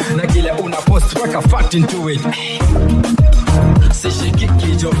you make? Like ile una post, work a fact into it. Say she kick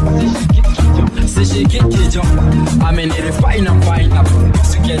it up, say she kick it up. I mean, it's fine up.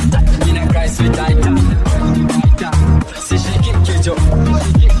 So get that in a price with tighter. Say she kick it up.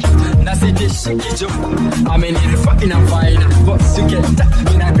 Now say this shake it up. I mean, it's fine up. But so get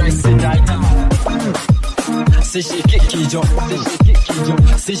that in a price with tighter. Say she kick it up.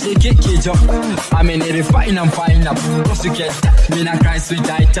 Say she kick it up. I mean, it's fine up. But so get that in a price with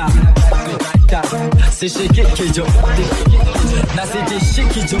tighter. Say she kick it up. Now say this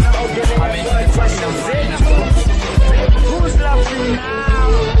shake it up. I mean, it's fine up. Who's laughing now?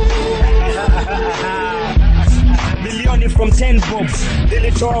 Milioni from 10 bobs.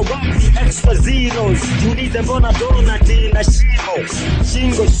 Nilitoa wapi extra zeros? Jiulize mbona donati na shimo.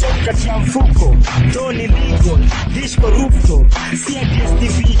 Shingo shortcut ya mfuko. Tony Ligo, dish corrupto. Sia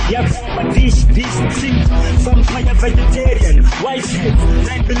DSTV ya kuwa dish sing. Vampire vegetarian, white head,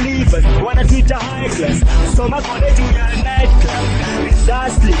 9 believers. Wanna Twitter high class. So my college ya nightclub.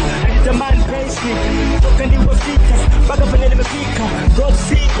 Precisely, and the man pastry. Toka niwa fika, baka pale nimefika. God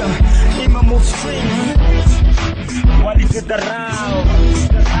figure, ima move string. Wali to the round.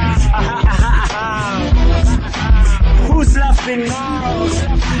 Who's laughing now?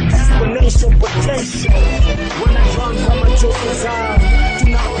 Exponential potential. When I drunk from my chokers out,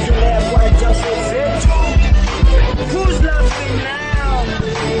 tunaogelea kwa jasho zetu. Who's laughing now?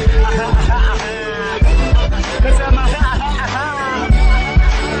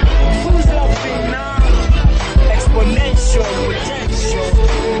 Who's laughing now? Exponential potential.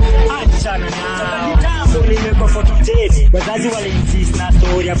 Achana now. Nimekuwa photogenic. Wazazi waliinsist na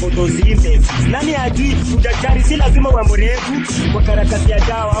story ya photosynthesis. Nani ajui udaktari si lazima uwe mrefu kwa karatasi ya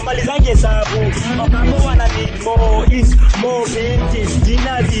dawa mali zangu hesabu. Mambo wana need more ink, more pages.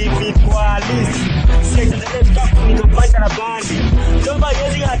 Jina vipi kwa list. Sasa ndio nikapata na bandi. Tomba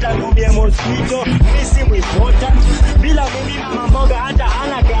yezi hata ngombe mosquito. Misi important. Bila mimi mama mboga hata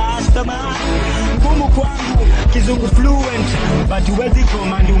hana customer. Ngumu kwangu kizungu fluent. But huwezi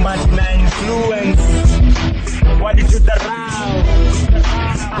command umati na influence. Wadi to the round.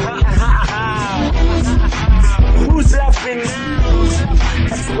 Who's laughing now?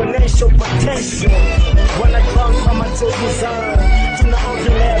 Exponential potential. Wanna drown from a total zone.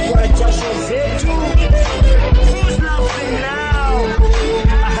 Tunaogelea kwa jasho zetu. Who's laughing now?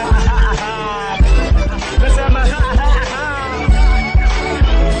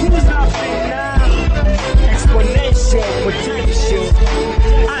 Who's laughing now? Exponential potential.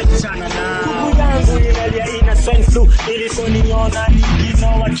 Achana now. Kubu yangu inalia ina sensu. Ilikoniona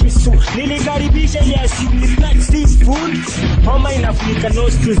nikinoa kisu. Nilikaribisha yes you reflect this food. Homa inafunika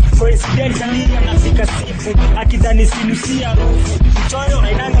nostrils. Coincidentally anafika sifu. Akidhani sinusia rufu. Mchoyo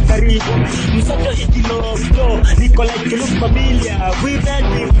hainanga karibu. Msoto ikiloflo. Niko like you look familiar. We've had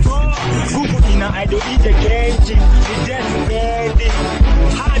before. Google ina idol ije kenji. Ni death ready.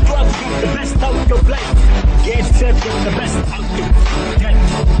 Hard work get the best out of life. Get set get the best out of death.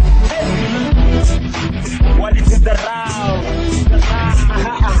 What is the round?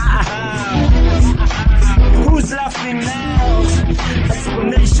 Who's laughing now?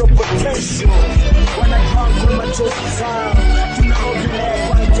 Exponential potential. Wanna drown from my choices out. Tunaogelea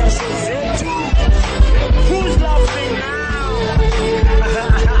kwa jasho zetu. Who's laughing now?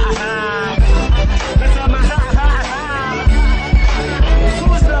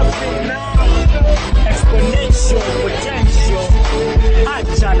 Who's laughing now? Exponential potential.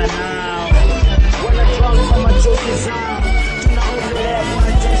 Achana now. Wanna drown from my choices out. Tunaogelea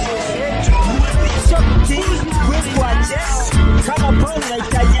kwa jasho zetu. Come upon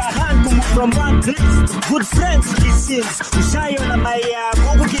like a hand to move from one place. Good friends, it seems. Ushayo na maya,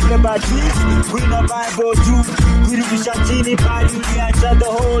 Mungu give tumebeba twist, kuna Bible juu, kurudisha chini pali uliacha the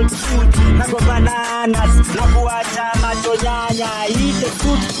whole truth. Nango bananas, na kuacha macho nyanya, eat the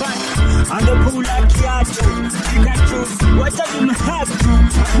fruit pack, angepula kiatu, Pikachu, wacha nimehatu,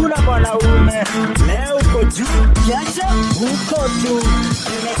 kuna mwanaume, leo uko juu, kiacha uko tu,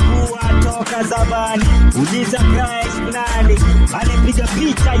 nimekuwa toka zamani, uliza Christ nani, alipiga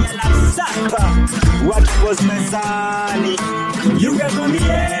picha ya Lasapa, what was mezani, you can call me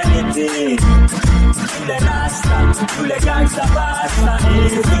anything, yule rasta, yule gangsta basta,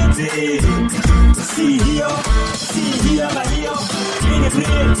 everything, see here, mahio,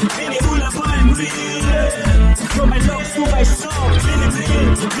 mini ula boy real, from my lungs to my soul,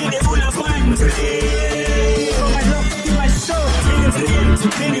 mini ula boy real, from my lungs to my soul,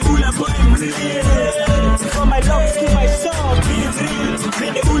 mini ula boy real, from my lungs to my soul,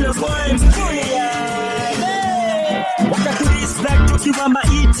 mini ula boy real. Waka to respect tukiwa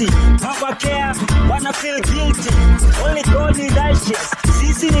maiti, hawakea, wana feel guilty, only God is righteous,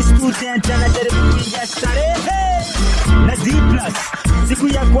 sisi ni student, anajaribu kuingia starehe, na D+, siku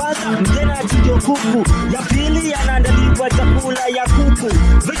ya kwanza, mtena atujo kuku, ya pili anaandaliwa chakula ya kuku,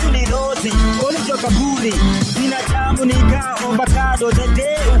 vitu ni rozi, olijo kaburi, binadamu ni kaa avocado, the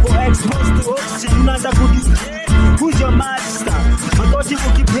day uko exposed to oxygen, unaanza kuduje, who's your master, magoti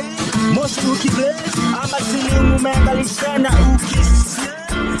ukipray, moshi ukipray, ama sili umeangalishana ukisle,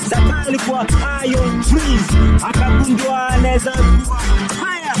 Zakali kwa iron trees, akagundua aneza kuwa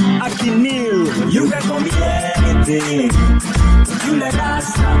haya akinil, you can call me anything, yule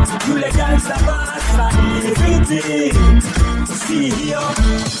rasta, yule gangsta basta, everything, see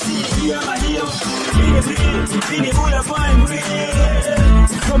here, mahio, mini ula boy real,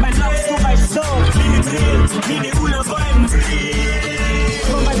 from my lungs to my soul, mini ula boy real,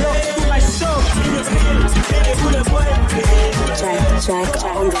 from my lungs to my soul, mini ula boy real. Check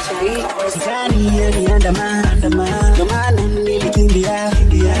on the beat. Sikani yaliandama, ndo maana nilikimbia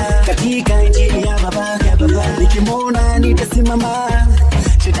katika injili ya baba, nikimwona nitasimama.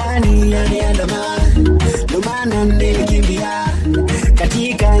 Shetani yaliandama, ndo maana nilikimbia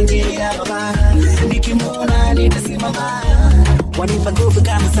katika injili ya baba, nikimwona nitasimama. Wanipa nguvu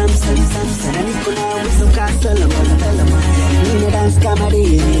kama Samson, na niko na uwezo kama Solomon, nina dance kama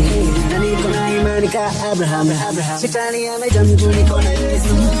David, na niko na imani kama Abraham. Shetani amejaa mtu, niko na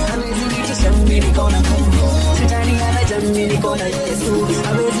Yesu, hawezi nitisha mimi, niko na nguvu. Shetani amejaa mimi, niko na Yesu,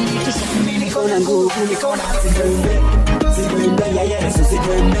 hawezi nitisha mimi, niko na nguvu, niko na Sigwembe ya Yesu,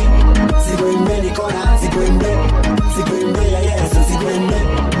 sigwembe niko na sigwembe ya Yesu,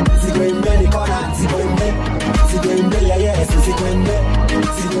 sigwembe niko na sigwembe ya Yesu,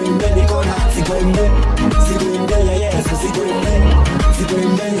 sigwembe niko na sigwembe ya Yesu,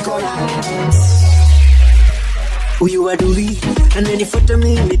 sigwembe niko na. Huyu adui ananifuata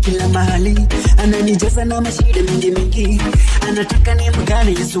mimi kila mahali, ananijaza na mashida mingi, anataka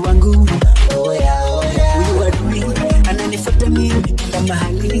nimkane Yesu wangu. Huyu adui ananifuata mimi kila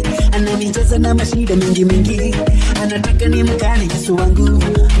mahali, ananijaza na mashida mingi, anataka nimkane Yesu wangu.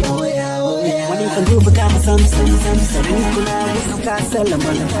 Wanipa nguvu kama Samson, niko na uwezo kama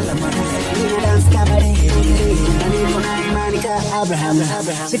Solomon, nina dance kama David, niko na imani kama Abraham.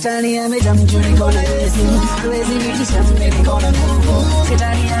 Shetani amejaa mtu, niko na Yesu, hawezi nitisha mimi, niko na nguvu.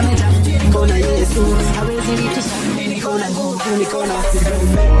 Shetani amejaa mtu, niko na Yesu, hawezi nitisha mimi, niko na nguvu, niko na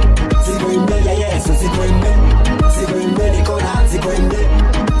sigwembe ya Yesu, sigwembe niko na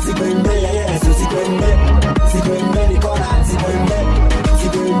sigwembe ya Yesu, sigwembe niko na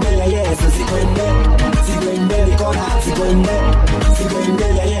sigwembe ya Yesu, sigwembe niko na sigwembe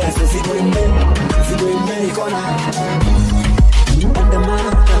ya Yesu, sigwembe niko na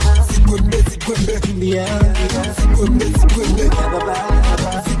andamana, sigwembe kimbia, sigwembe baba,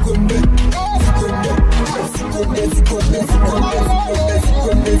 sigwembe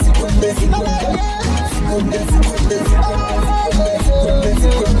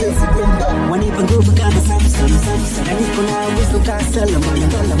wanipa nguvu kama Samson, na niko na uwezo kama Solomon,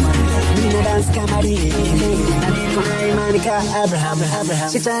 nina dance kama David, na niko na imani kama Abraham.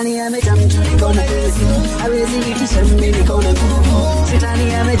 Shetani amejaa mtu, niko na Yesu, hawezi nitisha mimi, niko na nguvu.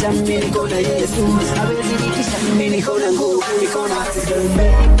 Shetani amejaa mimi, niko na Yesu, hawezi nitisha mimi, niko na nguvu, niko na sigwembe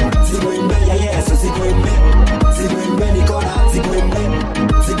ya Yesu, sigwembe niko na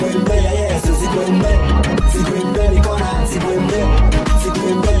sigwembe ya Yesu, sigwembe niko na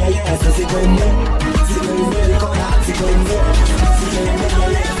sigwembe ya Yesu, sigwembe niko na sigwembe ya Yesu.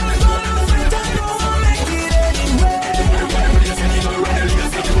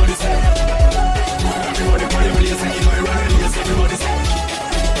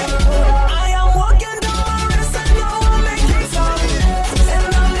 I am walking down the sun, now I'm making some.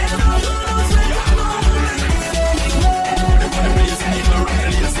 And I'm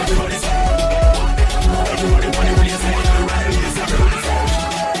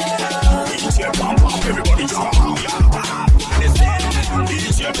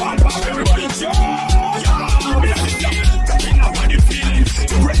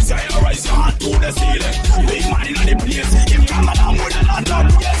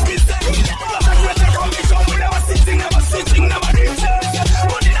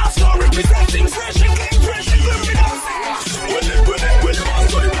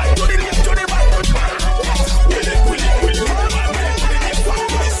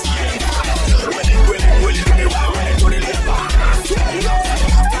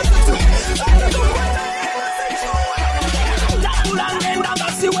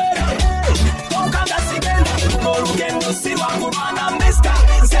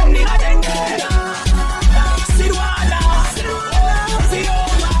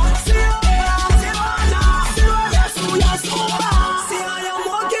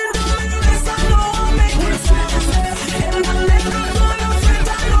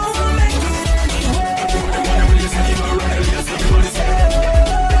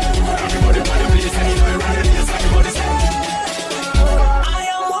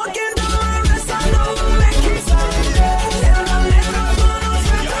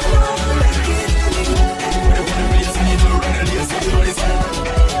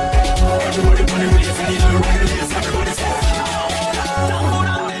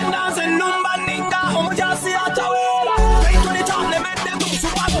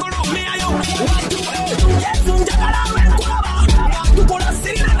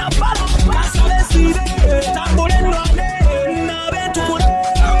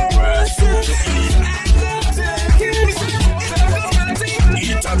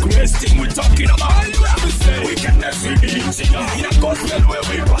talking about? We can never be in a gospel where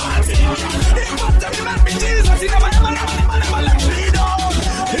we party. It was the remember Jesus, he never let me down.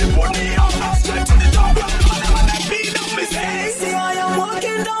 He put me up straight to the top, never let me down. Me say, See, I am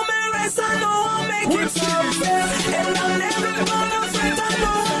walking down my race, I know I'll make it someday. And I'm never gonna fret, I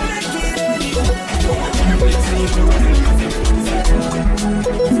know I'll make it anyway.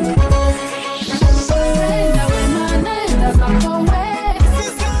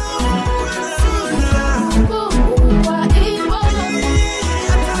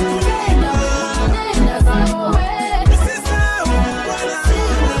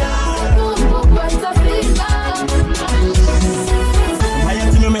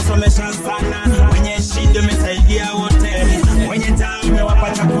 Wenye shida umesaidia wote, wenye taa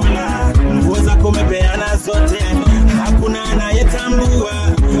umewapa chakula, nguo zako umepeana zote, hakuna anayetambua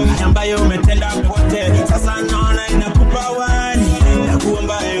ambayo umetenda pote. Sasa naona inakupa wani na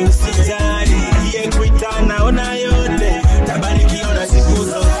kuomba usijali, iye kuita naona yote, tabarikiwa na siku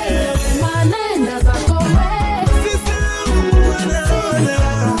zote. Manenda zako wewe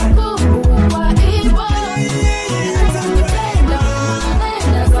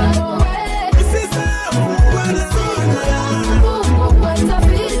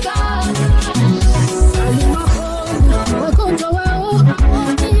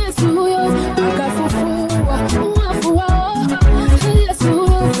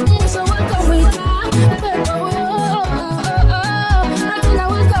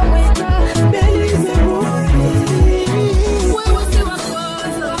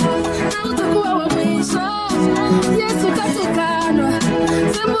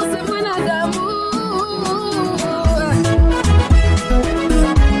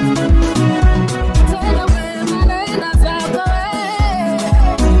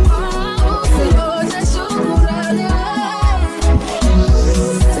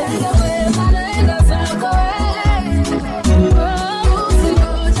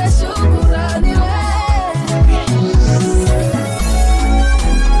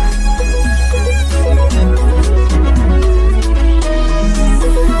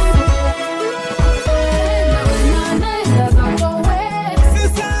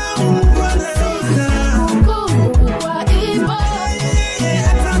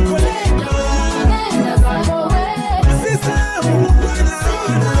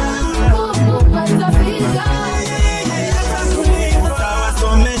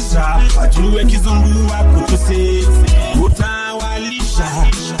wajue kizungu wako tusi, utawalisha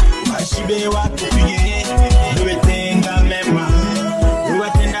washibe wako pige, uwetenda mema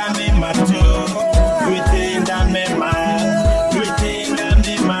tu, uwetenda mema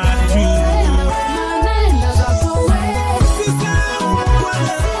tu. manenda zako wewe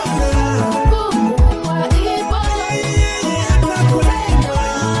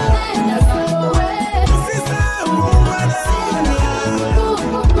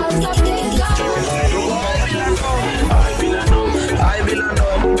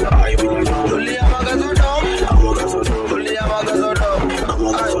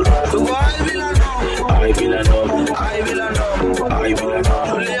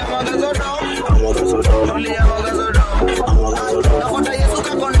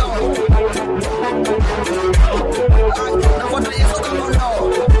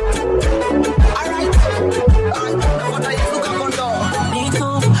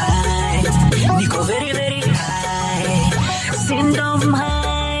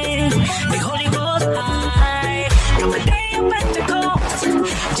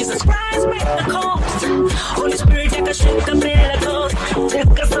Shake the miracles,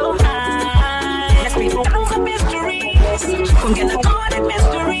 take us so high. Let's be down the mysteries. Forget the God and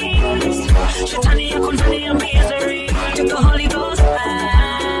mysteries. Shatani, Kuntani, and misery. Take the Holy Ghost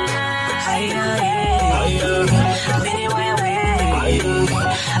high. Higher, many way away.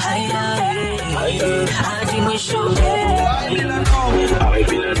 Higher, I we should be.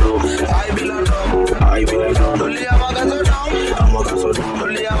 I belong. Only a magazo down.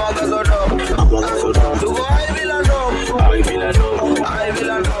 Only a magazo down. To go I belong.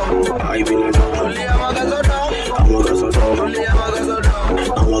 Only a magazo down. Only a magazo down.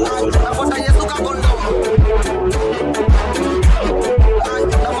 Nafuata Yesu kakondo.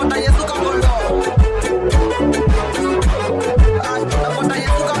 Nafuata Yesu kakondo. Nafuata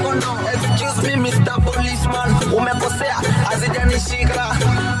Yesu kakondo. Excuse me Mr. Policeman, umekosea hazijanishika.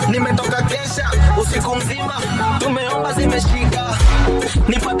 Nimetoka kesha usiku mzima, tumeomba zimeshika.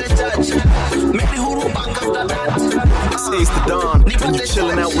 Nipate charge, maybe huru back after that. It's the Don, and you're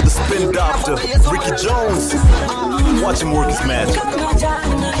chilling out with the spin doctor, Ricky Jones. Watch him work his magic.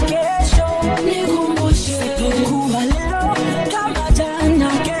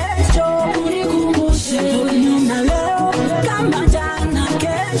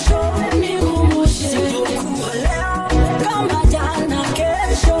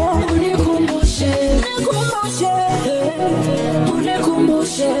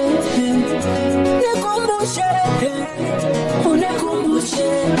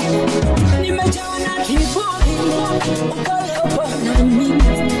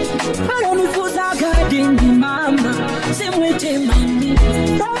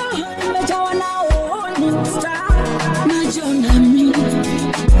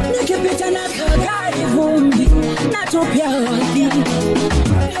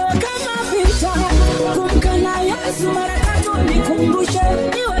 nikumbushe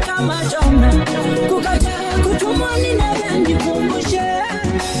niwe kama Jona, kukataa kutumwa nikumbushe.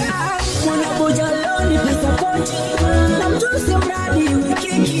 Mwanabuja leo nipe support, na mtusi mradi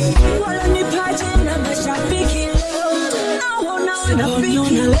wikiki, wala nipaje na mashabiki. Naona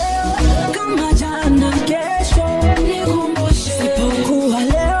wanafiki leo kama jana, kesho nikumbushe. Sipokuwa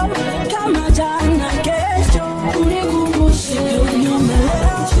leo kama jana, kesho nikumbushe. Nyuma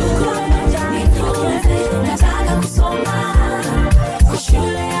leo kama jana, nataka kusoma kwa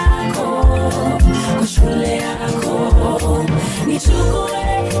shule yako, kwa shule yako. Nichukue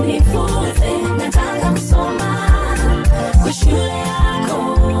nifunze, nataka kusoma kwa shule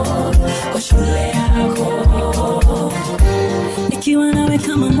yako, kwa shule yako. Nikiwa nawe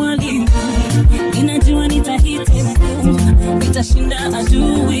kama mwalimu, ninajua nitahitimu, nitashinda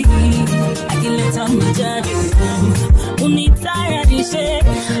adui akileta majaribu. Unitayarishe,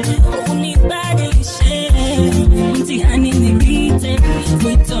 unibadilishe, mtihani nipite,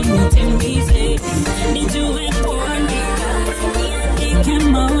 mwito nitimize. Nijue kuandika, niandike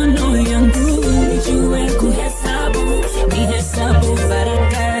maono yangu. Nijue kuhesabu, nihesabu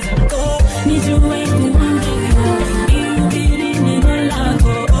baraka zako. Nijue kuandika, nihubiri neno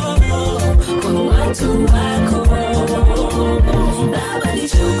lako kwa watu wako. Baba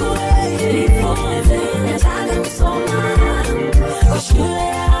nichukue, nifunze, nataka kusoma kwa shule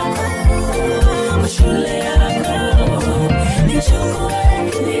yako, kwa shule yako. Nichukue,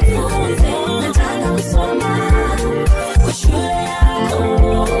 nifunze, nataka kusoma kwa shule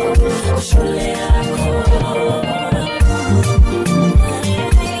yako, kwa shule yako.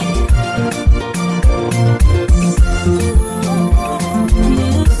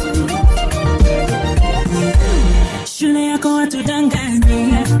 Shule yako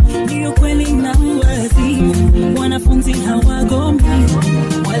watudanganya, ndio kweli na uwazi. Wanafunzi hawagombi,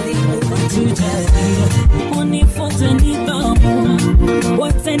 walimu watujali. Unifunze nidhamu,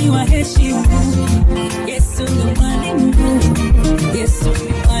 wote ni waheshimu. Yesu ni mwalimu, Yesu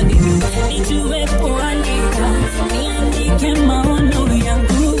ni mwalimu. Nijue kuandika, niandike maono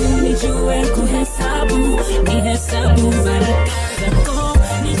yangu. Nijue kuhesabu, nihesabu baraka zako.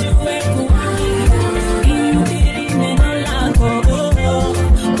 Nijue kuandika, nihubiri neno lako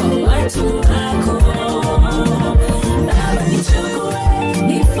kwa watu wako. Baba nichukue,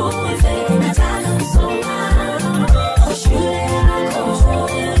 nifunze, nataka kusoma kwa shule yako,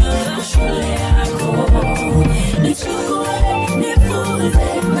 kwa shule yako. Nichukue, nifunze,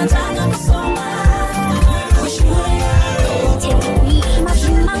 nataka kusoma kwa shule yako.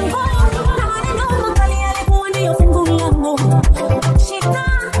 Mashimango na maneno makali yalikuwa ndio fungu langu. Shida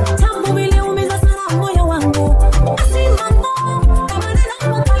tambo viliumiza sana moyo wangu. Asimango na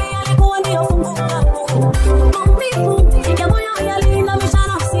maneno makali yalikuwa ndio fungu langu. Maumivu ya moyo yaliinamisha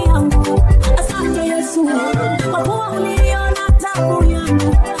nafsi yangu. Asante Yesu kwa kuwa uliona tabu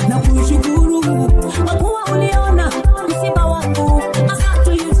yangu, na kushukuru kwa kuwa uliona msiba wangu.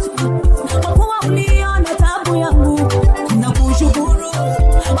 Asante Yesu kwa kuwa uliona tabu yangu, na kushukuru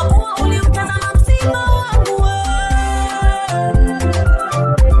kwa kuwa uliutazama msiba wangu.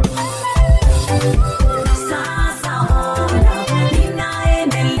 Sasa ona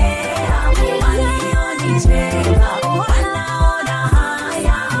ninaendelea, walionijenga wanaona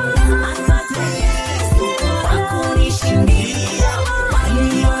haya. Asante Yesu kwa kunishindia,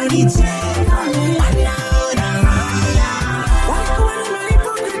 walionijenga wanaona haya. Walikuwa ni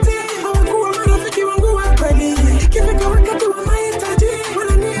malipokatii, hawakuwa marafiki wangu wa kweli. Ikifika wakati wa mahitaji,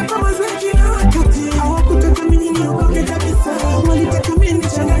 wananipa mazaki na wakati. Hawakutaka mimi niokoke kabisa, walitaka mimi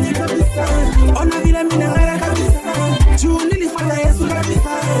nichanganye kabisa. Ona vile mimi nang'ara kabisa, juu nilifanya Yesu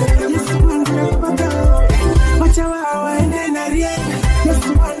kabisa. Yesu wangu nakupata, wacha wao waende na rien. Yesu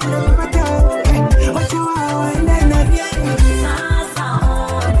wangu nakupata, wacha wao waende na rien. Sasa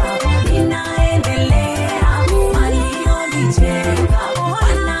ona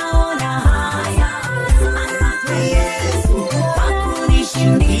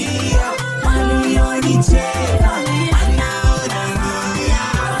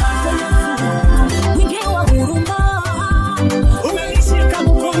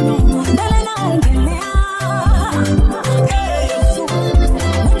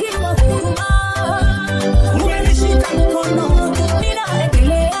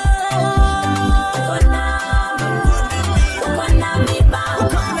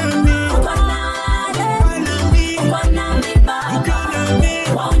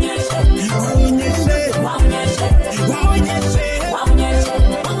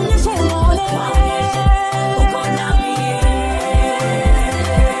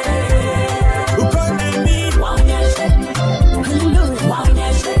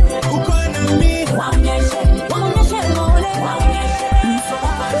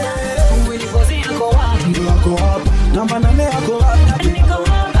Uwelipoze yako wapi? Yako wapi? Namba 8 yako wapi? Niko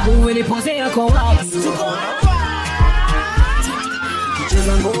hapa. Uwelipoze yako wapi? Tuko hapa.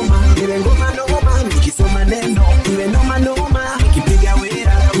 Kicheza ngoma, iwe ngoma noma, nikisoma neno, iwe noma noma, nikipiga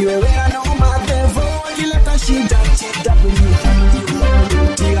wera, iwe wera noma, devo, kileta shida, TW.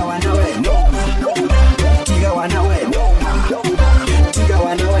 Tiga wanawe noma, tiga wanawe noma, tiga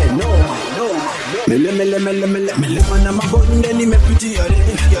wanawe noma. Mele mana mabonde nimepitia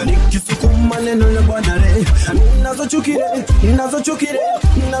re, nikisukuma neno la Bwana re, ninazochukire,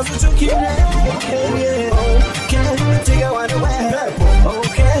 okay, tiga wanawe,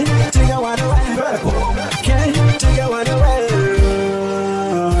 okay, tiga wanawe, okay, tiga wanawe.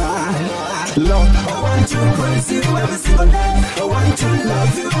 Lord, I want to praise you every single day. I want to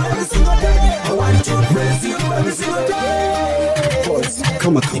love you every single day. I want to praise you every single day. Boys,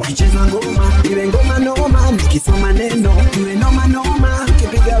 come on. Nikicheza ngoma, iwe ngoma noma, nikisoma neno, iwe noma noma,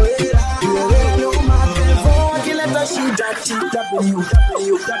 nikipiga wera, iwe wera noma, devo, kileta shida, TW.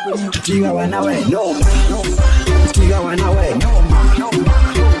 Tiga wanawe noma, tiga wanawe noma,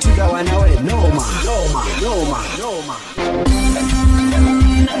 tiga wanawe noma.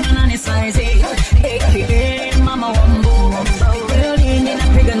 Nani size, mama wambo, really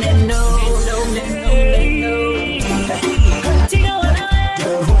ninapiga neno. Tiga wanawe,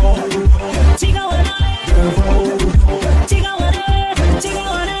 tiga wanawe, tiga wanawe.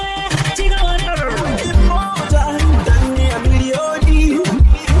 Ndani ya milioni,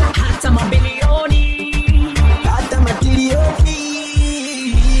 Hata mabilioni, hata matilioni.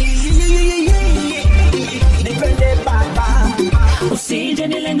 Nipende baba, usije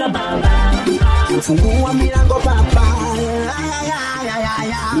nilenga baba. fungua milango baba.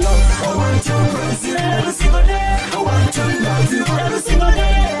 Lord, I want to praise you every single day. I want to love you every single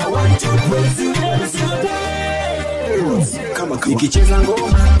day. I want to praise you every single day. Kama nikicheza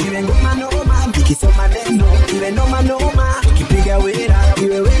ngoma, iwe ngoma noma, nikisoma neno, iwe noma noma, nikipiga wera,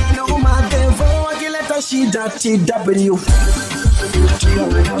 iwe wera noma, devo, akileta shida, TW. Tiga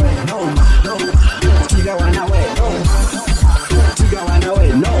wanawe noma, tiga wanawe noma, tiga wanawe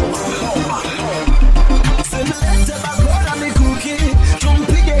noma. Semelete bakora mikuki,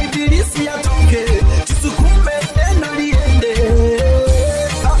 tumpige ibilisi atoke, tusukume neno liende.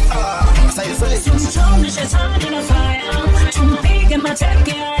 Tumchome shetani na fire, tumpige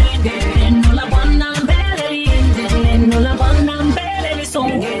mateke aende. Neno la Bwana mbele liende, neno la Bwana mbele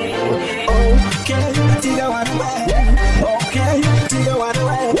lisonge. Okay, tiga wanawe, okay, tiga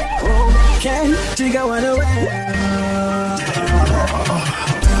wanawe, okay, tiga wanawe.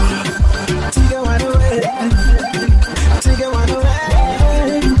 Tiga wanawe, tiga wanawe,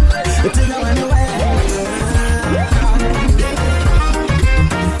 tiga wanawe.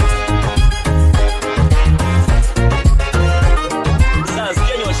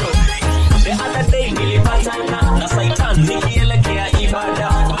 The other day nilipatana na Satan nikielekea ibada,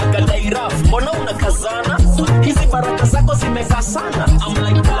 akadai raf, mbona unakazana? Hizi baraka zako zimekaa sana. I'm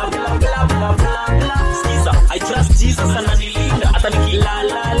like blah blah blah blah blah blah. Skiza, I trust Jesus ananilinda hata nikila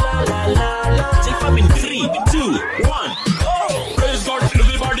la la la la la. Take up in 3, 2, 1. Praise God,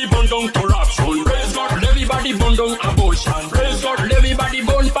 everybody burn down corruption. Praise God, everybody burn down abortion. Praise God, everybody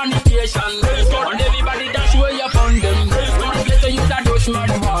burn fornication. Praise God, and everybody dash where you found them. Praise God, bless the youth that does mad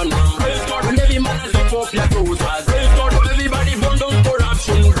one. Praise God, and every man has lift up your trousers. Praise God, everybody burn down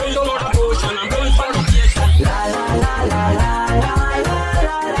corruption. Burn down abortion and burn fornication. La la la la la la la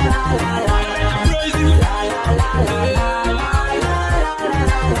la la la la. Praise Him. La la la la la la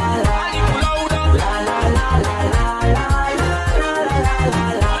la la la. Louder. La la la la la la la la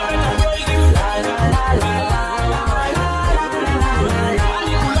la. Praise Him. La la la la la la.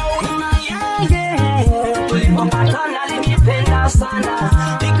 Tulipopatana nilipenda sana,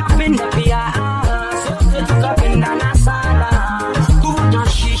 nikapenda pia, sote tukapendana sana. Kuvuta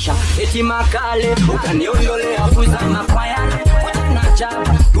shisha eti makale, ukaniondolea kuza mapaya, utana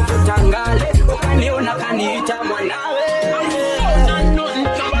chapa kuvuta ngale, ukaniona kaniita mwanawe. Nothing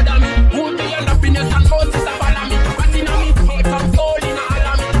can bother me. Who they end up in your stand out is a bother me. But in a me, heart and soul in a all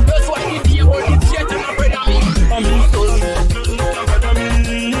of me. That's why he did all this shit and a bread of me. I'm in soul. Nothing can bother me.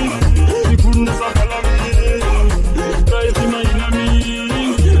 He couldn't have follow me. Christ in my enemy.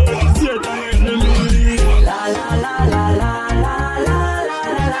 Satan enemy. La la la la la la la la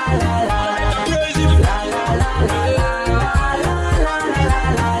la la. Praise Him. La la la la la la la la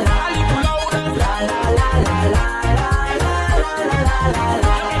la la. Louder. La la la la la la la la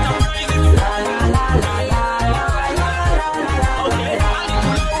la. Praise Him. La la la la la la la.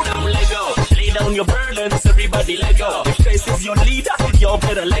 Now let go. Lay down your burdens, everybody let go. If Christ is your leader, you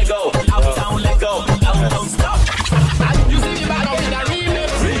better let go. Uptown let go. Downtown stop. You see me back up in the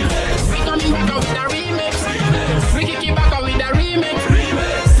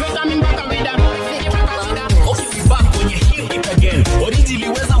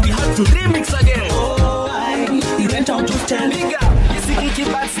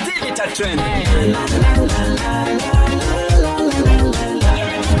trend.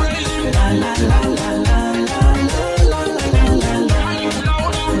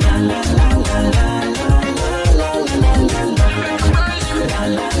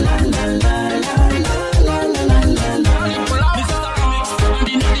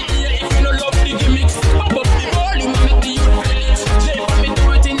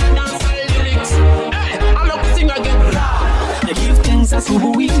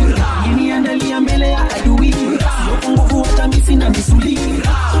 Asubuhi niandalia mbele ya adui, sio nguvu hata mimi na misuli.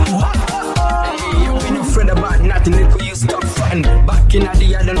 Hey, yo, we no friend about nothing, let you stop fun. Back in the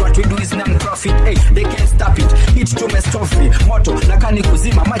yard and what we do is non-profit. Hey, they can't stop it. Hit to me stuffy. Moto, nakani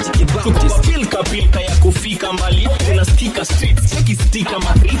kuzima magic ibauti. Pilka pilka ya kufika mbali. Tuna sticker streets, cheki sticker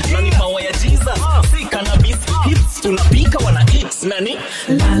matrix. Nani power ya Jesus, si cannabis. Hits tunapika wana hits. Nani?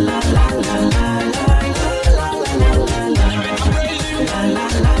 La la la la la la.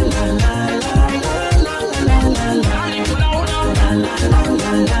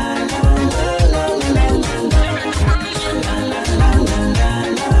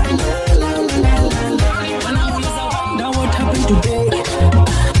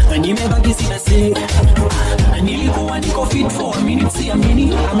 Nilikuwa niko fit for a minute, see a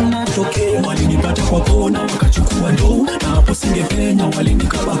minute, I'm not okay. Walinipata kwa kona, wakachukua ndoo, na hapo singepenya,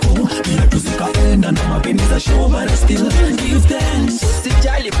 walinikabako. Bila tuzikaenda na mapeni za show, but I still give thanks.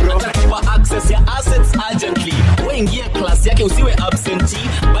 Sijali bro, kwa access ya assets urgently. Uingie class yake usiwe absentee,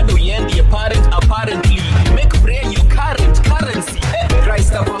 bado uendie parent apparently. Make prayer your current currency.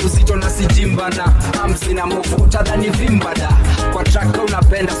 Christ hapa uzito na sijimbana. Amsi na mvuta dhani vimbada. Kwa track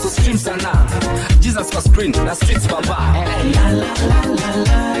unapenda so stream sana. Jesus for screen na streets baba. Hey. La la la la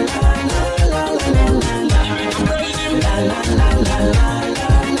la la la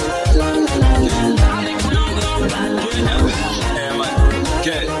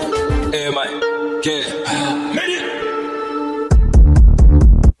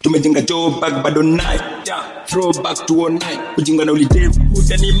tumejenga job back bado night, yeah. Throw back to one night kujinga na ulidevu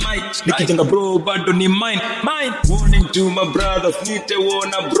utani might nikijenga bro bado ni mine warning to my brothers nite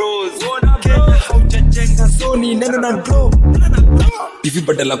wona bros haujajenga soni neno na grow hivi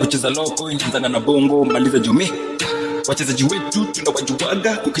badala kucheza loko inaanza na bongo maliza jume wachezaji wetu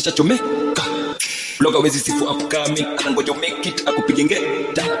tunawajuaga ukisha chomeka bloga wezi sifu upcoming anangoja make it akupige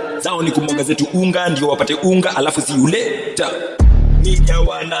ngeta zao ni kumwaga zetu unga ndio wapate unga alafu ziuleta media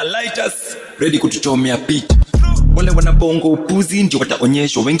wana lighters ready kutuchomea picha wale wana bongo upuzi ndio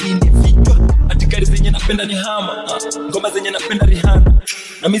wataonyeshwa wengine vichwa atikari zenye napenda ni hama ngoma zenye napenda Rihanna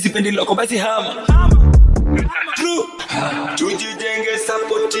na mimi sipendi loko basi hama true tujijenge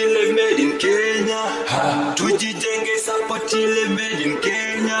support ile made in Kenya tujijenge support ile made in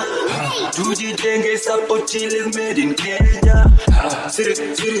Kenya tujijenge support ile made in Kenya siri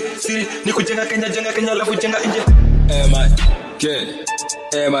ni kujenga Kenya alafu jenga nje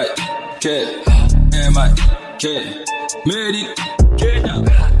M-I-K made in Kenya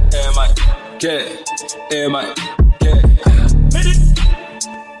M-I-K made it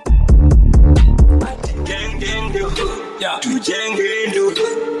yeah tujenge ndo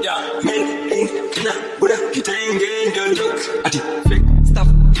yeah made in Kenya buda kitenge ndo look ati fake stuff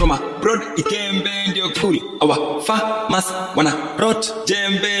from abroad ikembe ndio cool our farmers wana rot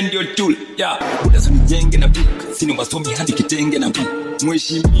jembe ndio tool yeah buda sunijenge na book sini masomi hadi kitenge na book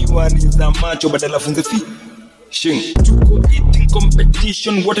mheshimiwa ni za macho badala funze fi shing tuko eating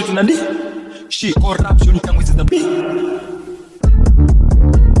competition wote tunadi she corruption tangu za bi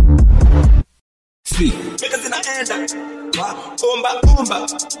si meka zinaenda omba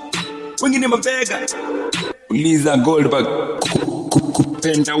wengine mabega uliza Goldberg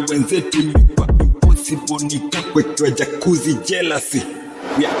kupenda wenzetu ni impossible ni kwa jacuzzi jealousy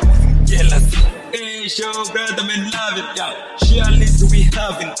we are jealousy hey show brother men love it yeah surely we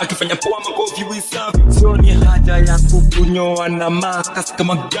having akifanya poa makofi we serve sio ni haja ya kukunyoa na makas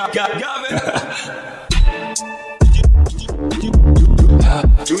kama gave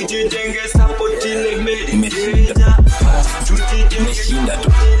tujijenge support ile made in Kenya tujijenge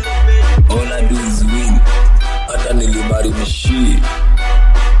tu all I do is win hata nilimari mishi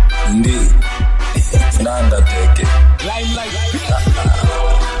ndi nanda teke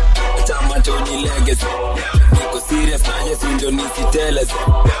chama choni legacy niko serious na yes ndio nisiteleze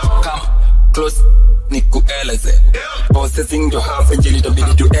come close nikueleze processing ndio hapa jeli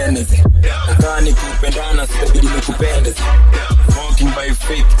tabidi tueneze nadhani kupendana sitabidi nikupendeze walking by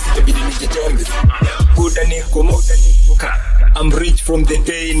faith sitabidi nijitembeze kuda nikomoka I'm rich from the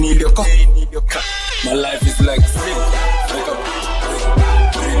day niliokoka my life is like sleep wake up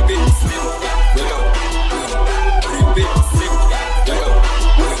repeat sleep wake up repeat sleep wake up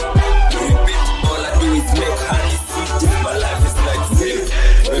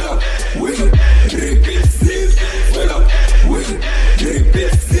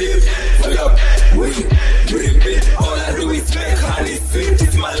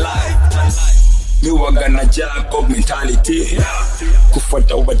miwaga na Jacob mentality,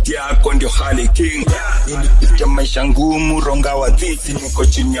 kufuata wadi yako ndio hali king. Nilipitia maisha ngumu, ronga wadhisi, niko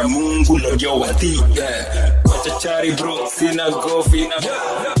chini ya Mungu ndio wadhi. Wachachari bro, sina gofi,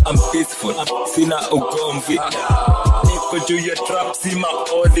 I'm peaceful, sina ugomvi. Niko juu ya trap, si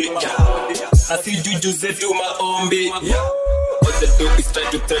maodi, na si juju zetu maombi. All they do is try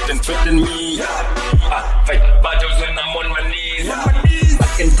to threaten me. Fight battles when I'm on my knees. I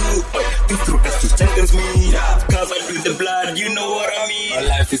can do things through Christ who strengthens me. Covered with the blood, you know what I mean. My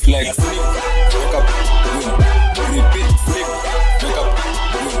life is like sleep, wake up, repeat, sleep, wake up,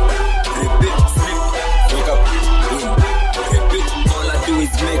 repeat, sleep, wake up, repeat. All I do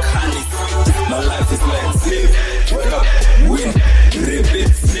is make honey. My life is like sleep, wake up, win, repeat,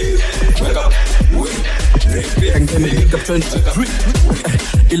 sleep, wake up, win, repeat. And then big up 23.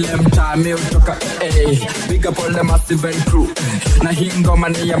 11 time me utoka, big up all the massive and crew. Na hii ngoma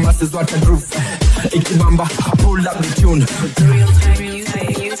ni ya masses what a groove. Ikibamba pull up the tune.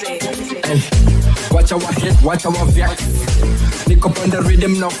 Watch our hit, watch our vex. Nick up on the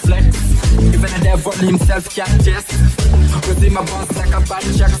rhythm, no flex. Even the devil himself can't test. Cause him a bounce like a bad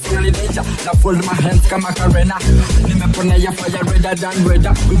jack, fully danger. Now fold my hands come a carena. Nimepona ya fire redder than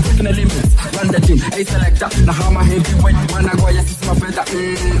redder. We breaking the limits, run the team, a selector. Now how my heavyweight, when I go, yes it's my better.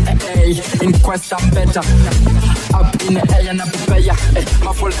 In quest I'm better. Up in the air and I prepare.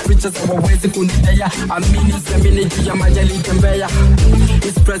 My full creatures are always kunidea. I mean it's a minute, ya majali tembea.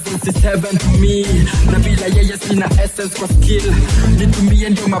 His presence is heaven to me. Nabila yeye sina essence kwa skill. Nitumie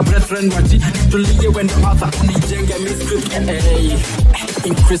ndio my brethren wati. Tulie when the author unijenge mi script.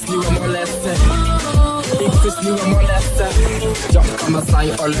 Increase me wa moleste. Increase me wa moleste. Jump kama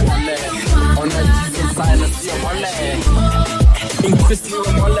sai ole ole. Ona Jesus silence ya mole. Increase me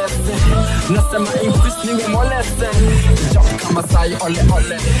wa moleste. Nasema increase me wa moleste. Jump kama sai ole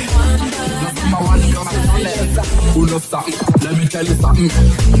ole. Nasema one kama moleste. Uno something, let me tell you something.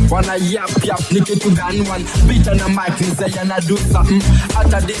 Wanna yap nike to gun one. Beat on the mic, me say and I do something.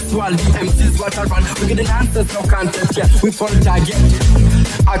 After this world, the MCs what I run. We get the answers, no content, yeah. We fall target.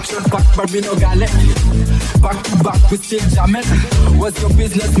 Action back, but we no gale. Back to back, we still jamming. What's your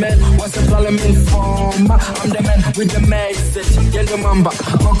business, man? What's the problem inform? I'm the man with the message. Yeah, remember,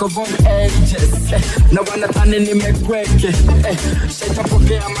 walk of all ages. No one at an enemy quick. Shake up,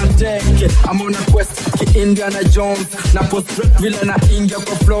 okay, I'm a take. I'm on a quest, ki Indiana Jones. Na post rap villa na ingia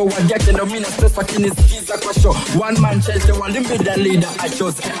kwa flow. Wadiake no mina stress wakini skiza kwa show. One man chase, one the leader I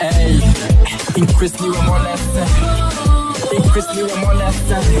chose. Increase me wa moleste. Increase me wa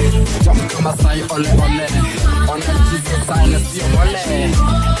moleste. Jump kama sai ole ole. Ona Jesus silence yo mole.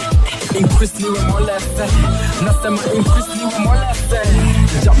 Increase me wa moleste. Nasema increase me wa moleste.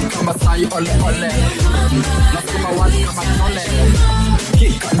 Jump kama sai ole ole. Nasema one kama tole.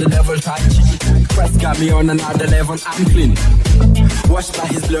 Kick on the devil touch. Christ got me on another level, I'm clean. Washed by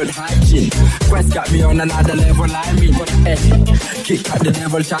his blood hygiene. Christ got me on another level, I mean. Kick out the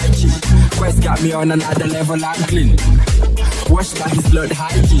devil touch. Christ got me on another level, I'm clean. Washed by his blood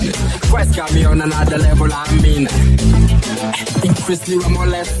hygiene. Christ got me on another level, I mean. Increase me wa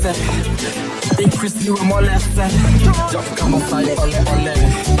moleste. Increase me wa moleste. Jump come aside, ole ole.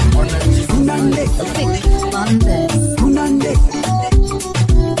 Ole Jesus. Kunande. Kunande.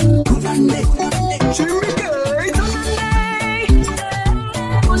 Kunande. Jimmy Gate.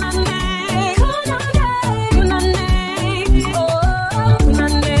 Kunande. Kunande. Oh,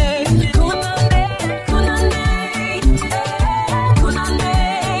 Kunande. Kunande. Kunande.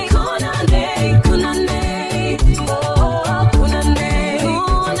 Kunande. Kunande. Oh, Kunande.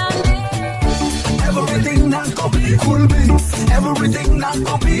 Everything not gonna be cool beats. Everything not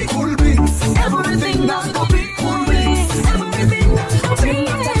gonna be cool beats. Everything not gonna be cool beats. Everything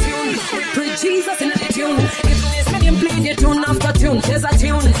not gonna be Jesus in the tune. Even if many play the tune after tune, there's a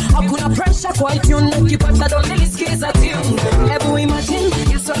tune. Hakuna pressure kwa tune. Ukipata don't really skiza tune. Hebu imagine,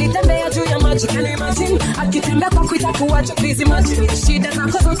 Yesu alitembea juu ya maji. Can you imagine? Akitembea kwa kuita kuwacha, please imagine. Shida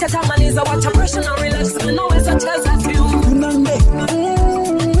zako zote tamaliza, wacha pressure na relax. Unaweza cheza tune. Kunande.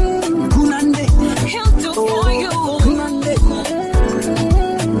 Kunande. He'll do for you. Kunande.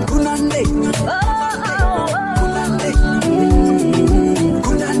 Kunande.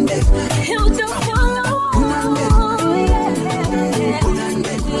 He'll do for you.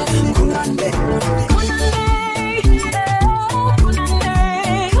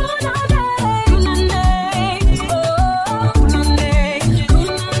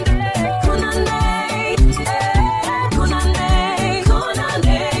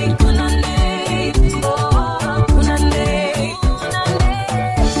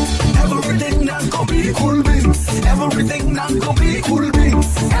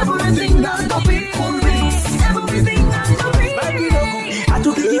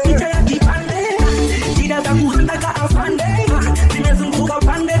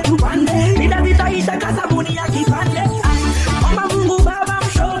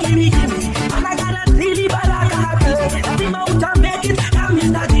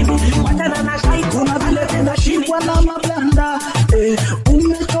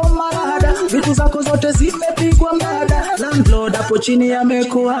 chini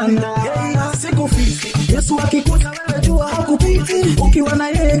yamekuanda. Sikufiti, Yesu akikuta wewe jua hakupiti. Ukiwa na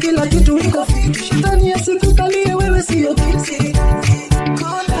yeye kila kitu iko fiti. Shetani asikukalie wewe sio kiti.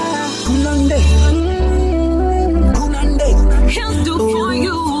 Kunande, kunande, He'll do for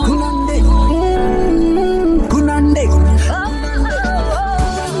you. kunande, kunande,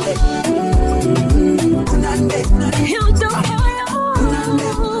 kunande, He'll do for you.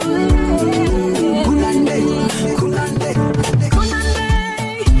 kunande, kunande.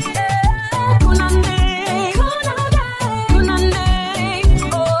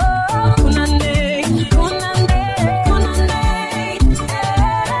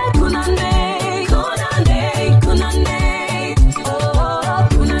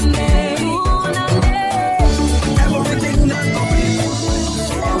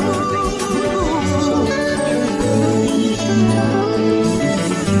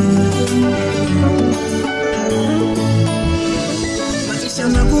 Maisha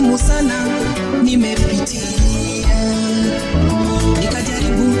magumu sana nimepitia,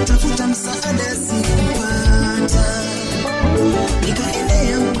 nikajaribu tafuta msaada sikupata,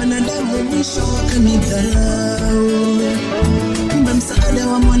 nikaendea mwanadamu mwisho akanidharau. Kumbe msaada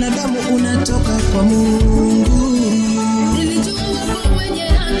wa mwanadamu unatoka kwa Mungu. Nilijua wapo wenye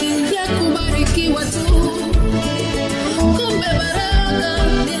haki ya kubarikiwa tu, kumbe baraka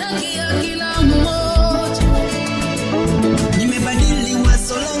ni haki ya kila mmoja. Nimebadili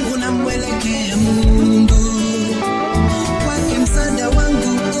wazo langu na mwelekea Mungu, kwake msaada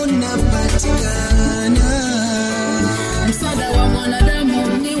wangu unapatikana. Msaada wa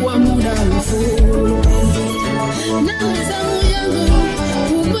mwanadamu ni wa muda mfupi, na zamu yangu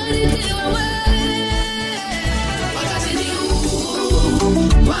kubarikiwa wewe. Wakati ni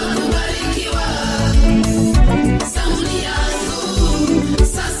huu wa kubarikiwa, zamu ni yangu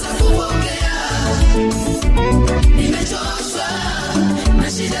sasa kupokea. Nimechoshwa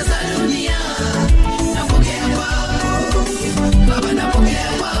na shida za dunia, napokea kwako Baba, napokea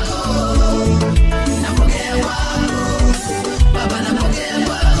kwako, napokea kwako Baba, napokea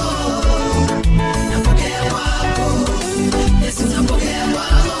kwako, napokea kwako Yesu, napokea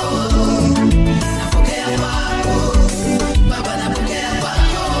kwako, napokea kwako Baba, napokea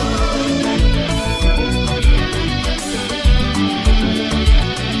kwako.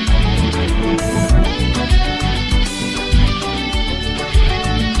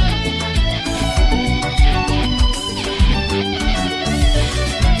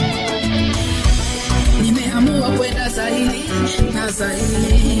 Nimeamua kwenda zaidi na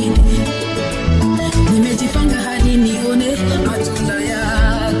zaidi, nimejipanga hadi nione matunda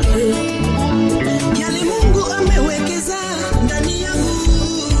yake. Yale Mungu amewekeza ndani yangu,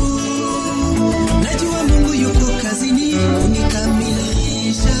 najua Mungu yuko kazini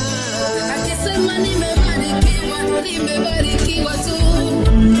kunikamilisha. Akisema nimebarikiwa, nimebarikiwa tu.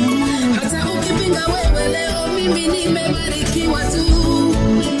 Hata ukipinga wewe leo, mimi nimebarikiwa tu.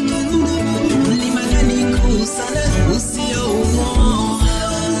 Mlima gani kuu sana usiouona?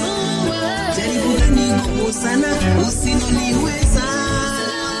 Jaribu gani gumu sana usiloliweza?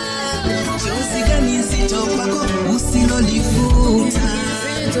 Chozi gani zito kwako usilolifuta?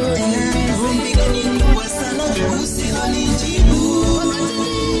 Ombi gani kubwa sana usilolijibu?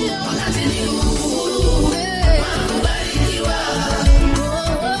 Wakati ni huu wa kubarikiwa,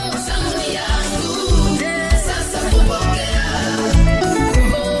 zamu ni yangu sasa kupokea.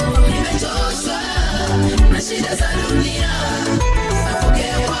 Nimechoshwa na shida za dunia,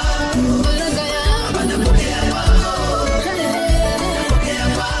 napokea kwako baraka yako Baba, napokea kwako, napokea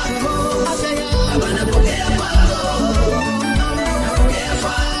kwako afya yako Baba, napokea kwako, napokea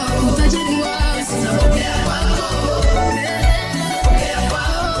kwako utajiri wako, napokea kwako, napokea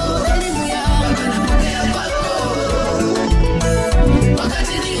kwako elimu yako Baba, napokea kwako.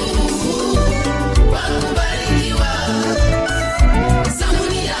 Wakati ni huu wa kubarikiwa, zamu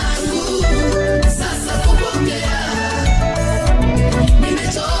ni yangu sasa kupokea.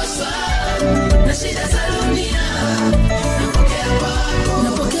 Nimechoshwa na shida za dunia, napokea kwako,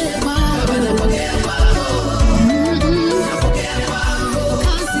 napokea kwako Baba, napokea kwako, napokea kwako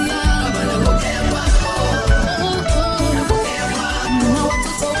kazi yako Baba, napokea kwako, napokea kwako na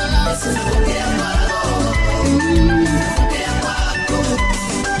watoto wako, napokea kwako, napokea kwako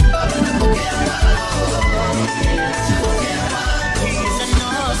Baba, napokea kwako, napokea kwako. He's an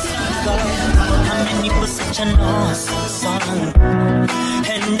awesome God. How many was such an awesome song?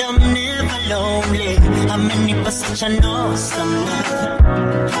 And I'm never lonely. How many was such an awesome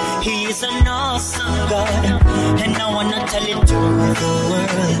love? He is an awesome God. And I wanna tell it to the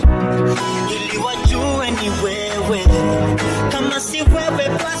world. Ili wajue ni wewe. Kama si wewe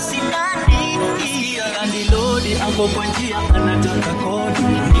basi nani? And the Lord hodi ako kwa njia anataka kodi,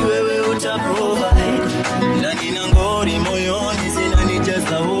 ni wewe utaprovide. Ila nina ngori moyoni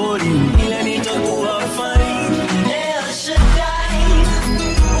zinanijaza hodi, ila nitakuwa fine. El Shaddai,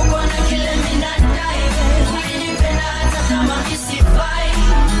 uko na kile mimi nadai, ulinipenda hata kama misifai.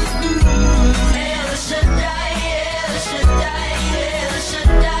 El Shaddai, El Shaddai, El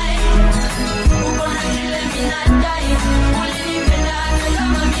Shaddai, uko na kile mimi nadai, ulinipenda hata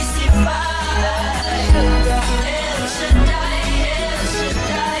kama misifai. El Shaddai, El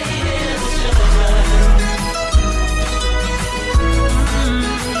Shaddai, El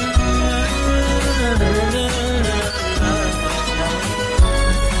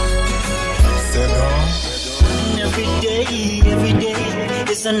Every day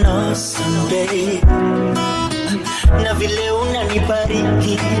is an awesome day. Na vile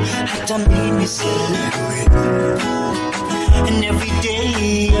unanibariki hata mimi sielewi. And every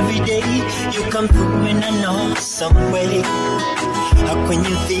day you come through in an awesome way. Kwenye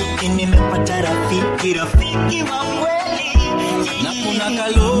dhiki nimepata rafiki wa kweli. Na kuna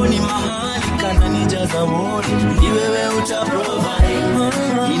kaloni mahali kananijaza wodi, ni wewe utaprovide.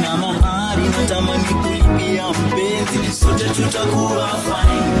 Ina mahali natamani kulipia mpenzi, sote tutakuwa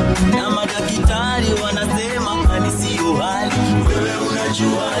fine. Na madaktari wanasema hali sio hali, wewe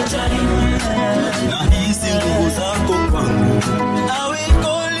unajua time. Na hizi nguvu zako kwangu, I will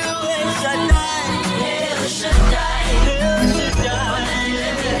call you El Shaddai, El Shaddai, El Shaddai.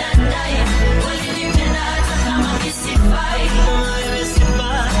 Ulinipenda hata kama misifai.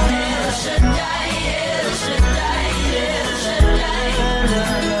 El Shaddai, El Shaddai, El Shaddai.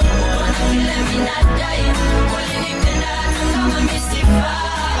 Kuna kile mimi nadai, ulinipenda hata kama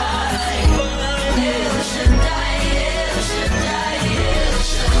misifai. El Shaddai, El Shaddai, El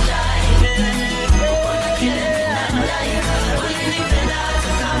Shaddai. Kuna kile mimi nadai, ulinipenda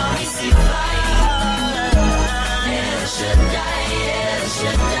hata kama misifai. El Shaddai, El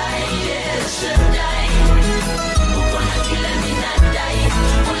Shaddai, El Shaddai. Kuna kile mimi nadai,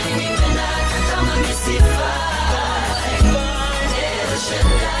 ulinipenda hata kama misifai. El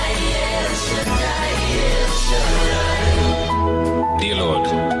Shaddai, El Shaddai, El Shaddai. Dear Lord,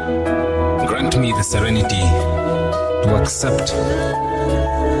 grant me the serenity to accept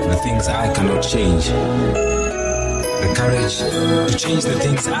the things I cannot change, the courage to change the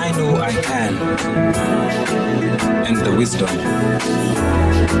things I know I can, and the wisdom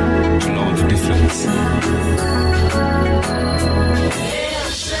to know the difference. El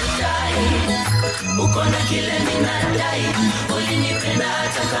Shaddai, uko na kile mimi nadai, ulinipenda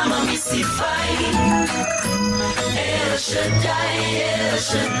hata kama misifai. El Shaddai, El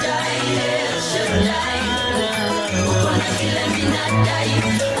Shaddai, El Shaddai. Uko na kile mimi nadai,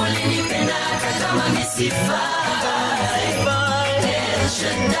 ulinipenda hata kama misifai. El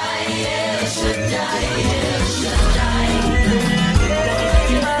Shaddai, El Shaddai, El Shaddai.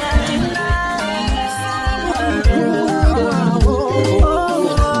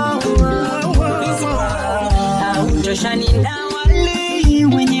 Hautoshani na wale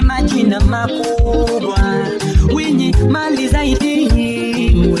wenye majina makubwa, wenye mali zaidi,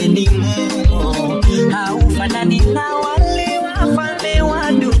 wenye Mungu. Haufanani na wale wafalme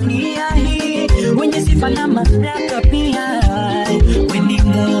wa dunia hii, wenye sifa na mamlaka pia, wenye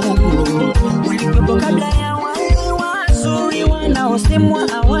Mungu. Ulikuwepo kabla ya wale wazuri wanaosemwa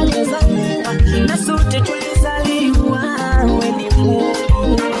hawajazaliwa, na sote tulizaliwa, wenye Mungu.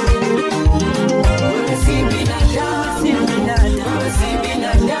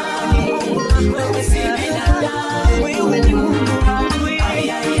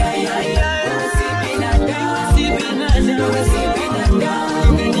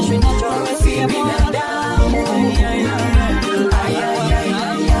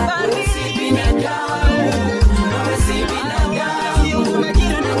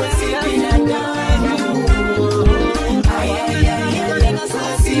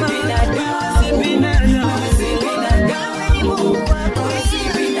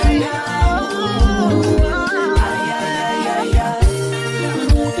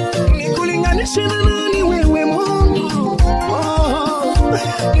 Nikulinganishe na nani wewe Mungu?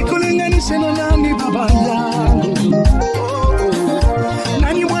 Nikulinganishe na nani baba yangu?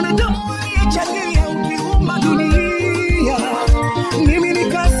 Nani mwanadamu aliyechangia ukiumba dunia? Mimi ni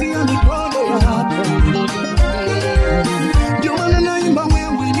kazi ya mikono yako. Ndio maana naimba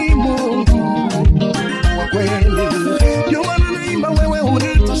wewe ni Mungu wa kweli. Ndio maana naimba wewe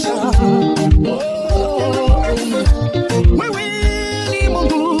unitosha. Wewe ni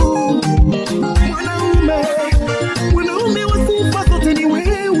Mungu. Mwanaume wa sifa zote ni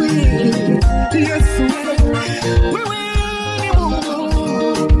wewe.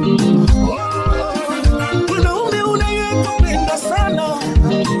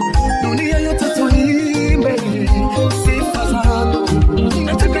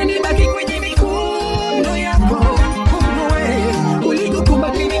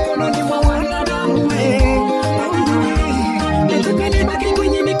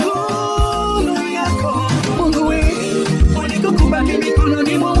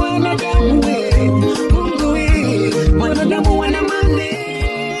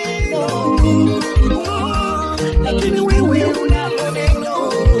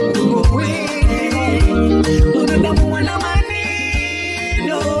 kweli, wanadamu wana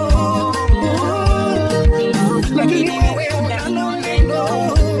maneno, lakini wewe una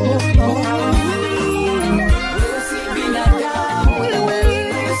neno.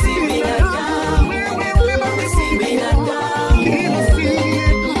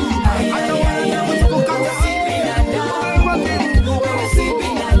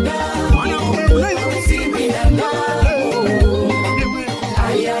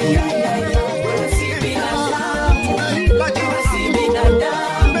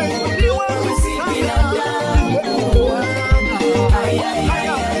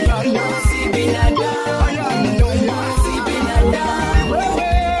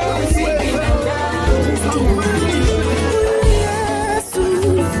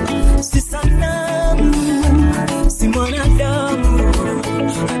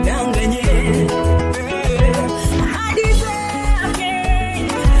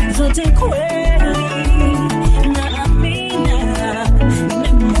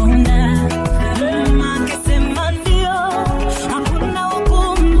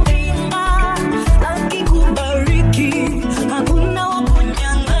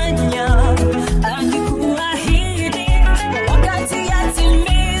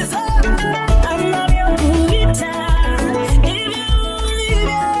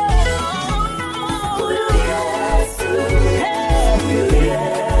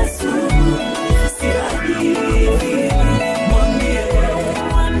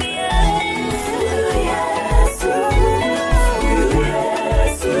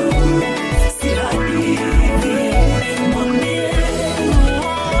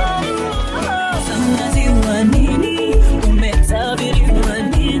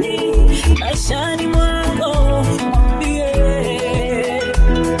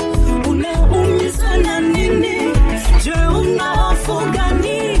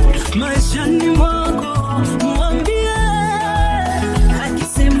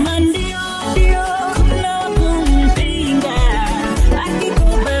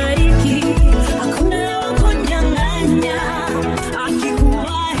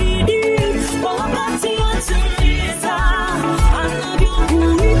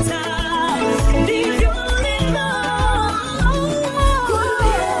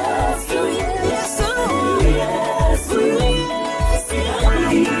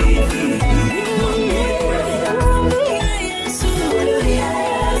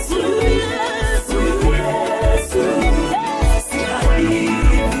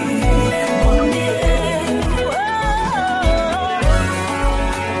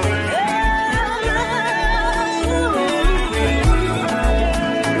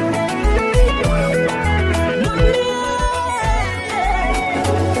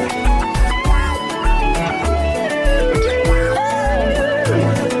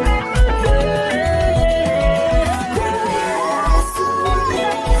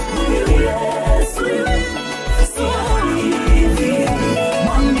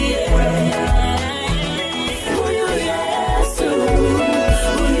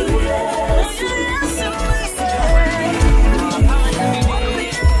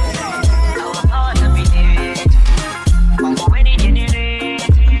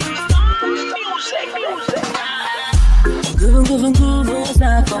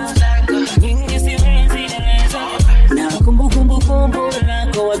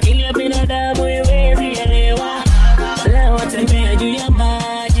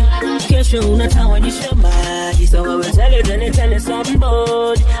 Unatawanisha maji, so I will tell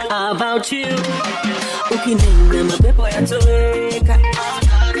somebody about you. Ukinena mapepo yatoweka,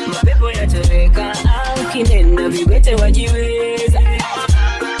 mapepo yatoweka. Ukinena viwete wajiweza,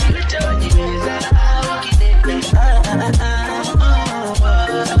 viwete wajiweza.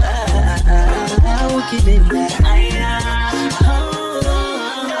 Ukinena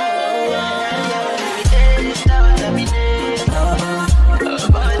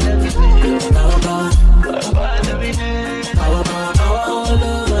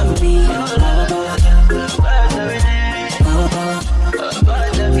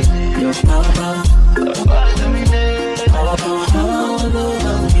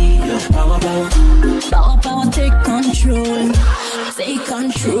take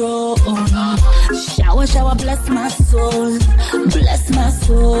control. Shower, bless my soul, bless my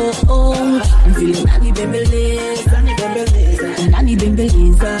soul. Vile nani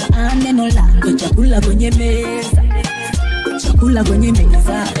bembeleza, neno lako chakula kwenye meza, chakula kwenye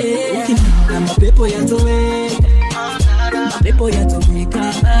meza. Ukinena mapepo yatoweka, mapepo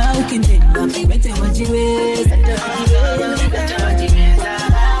yatoweka. Ukinena viwete wajiweza, viwete wajiweza.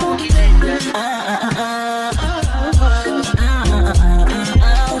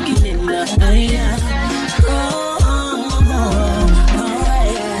 Ukinena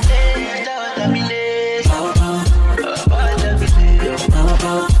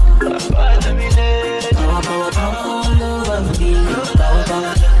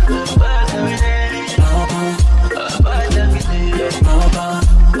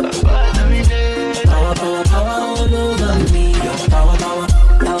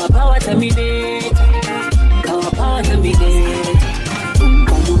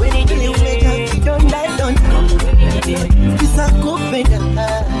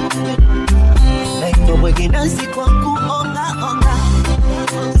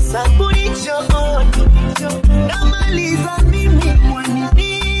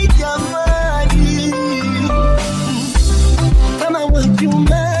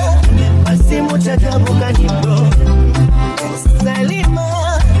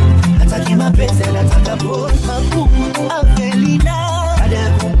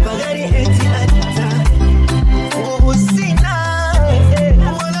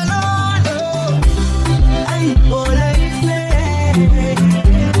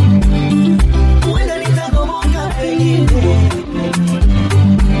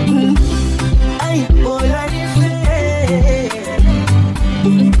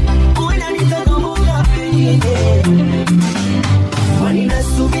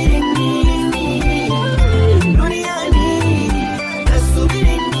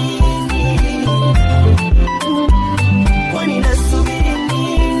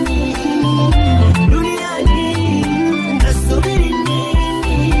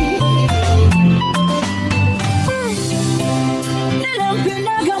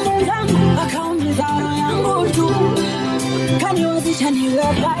wacha niwe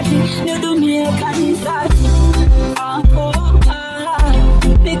pati, nihudumie kanisani.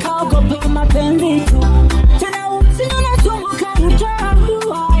 Nikaogopa mapenzi tu, tena usini unasumbuka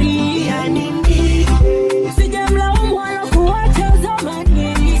mtaua. Ya nini? Sijamlaumu wala kuacha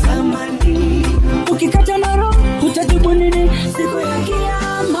zamani. Ukikata na roho, utajibu nini siku ya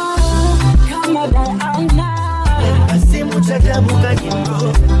kiyama? Kama Diana, asimu chajabu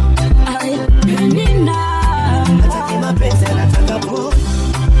kanyimbo. Ay, Nina, hataki mapenzi anataka po.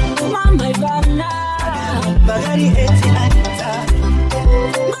 Mama Ivana, bagari eti anita.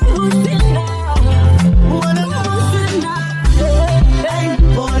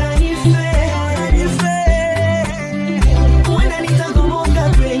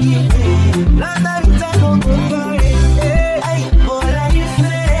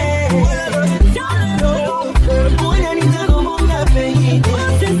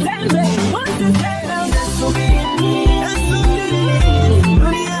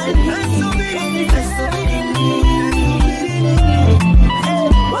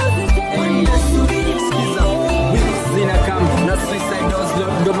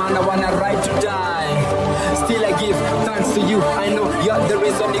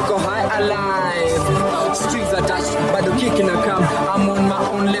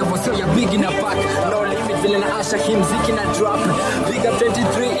 Mziki na drop Big up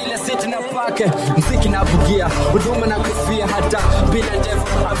 23 ile city na park mziki na bugia huduma na kufia hata bila ndevu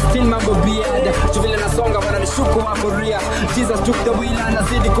I'm still mambo beard juvile na songa wananishuku wa Korea Jesus took the wheel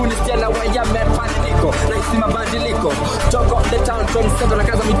anazidi kunistia na waya mepaniko na isi mabadiliko talk of the town from seto na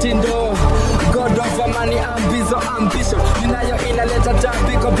kaza mitindo God of money ambition ninayo inaleta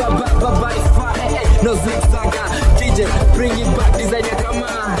tabiko baba is fire no zigzaga DJ bring it back design ya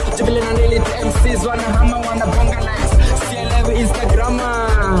kama juvile na nili MCs wanahama wanabonga likes sielewi Instagrama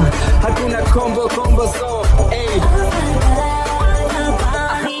hakuna combo so hey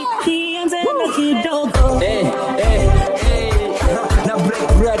na break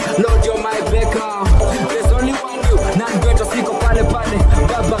bread load your my baker there's only one you not better siko pale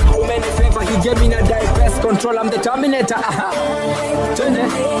baba umeni favor he gave me na diverse control I'm the terminator twende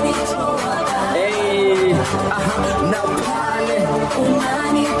hey na pale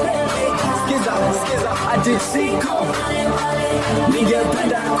skiza ati siko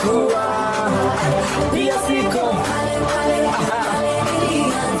ningependa kuwa pia siko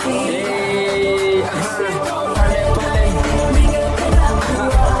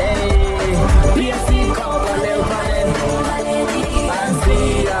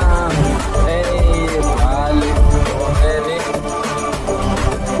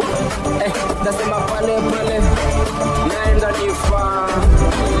nasema pale naenda nifa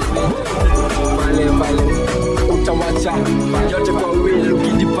pale utawacha yote kwa will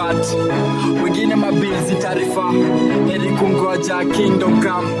ukidipart wengine mabizi taarifa heri kungoja kingdom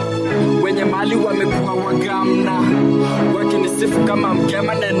come wenye mali wamekuwa wagamna wakinisifu kama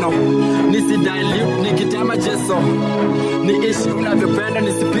mgema neno nisidilute nikitema Yesu niishi unavyopenda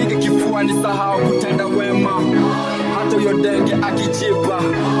nisipige kifua nisahau kutenda wema hata huyo denge akijipa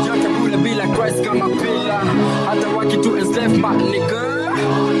yote bure bila Christ kama pila hata wakitu enslave my nigga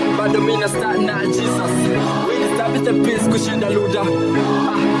bado mina start na Jesus we establish the peace kushinda luda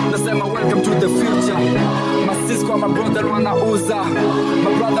nasema welcome to the future masis kwa my brother wanauza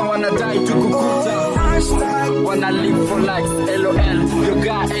my brother wanadai tukukuta wanna live for likes LOL your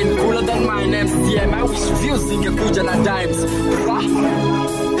guy ain't cooler than mine MCM I wish views ingekuja na dimes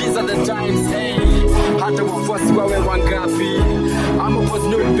these are the times hey hata wafuasi wawe wangapi ama post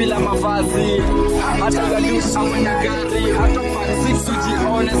nude bila mavazi hata galush ama na gari hata fancy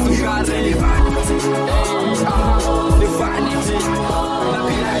ujione sukari hey the vanity na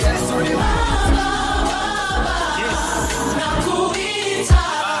bila Yesu ni nakuita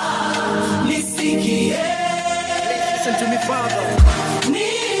nisikie listen to me Father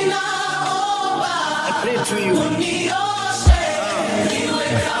ninaomba I pray to you unioshe niwe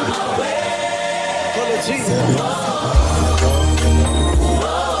kama wewe call it Jesus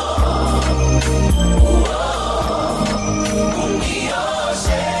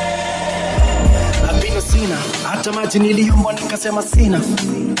hata maji niliomba nikasema sina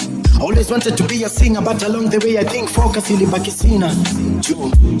always wanted to be a singer but along the way I think focus ilibaki sina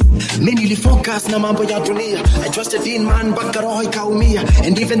juu mimi nilifocus na mambo ya dunia I trusted in man mpaka roho ikaumia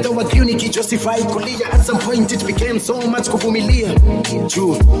and even though I grew nikijustify kulia at some point it became so much kuvumilia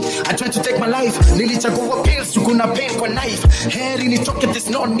juu I tried to take my life nilichagua pills kuna pain kwa knife heri nitoke there's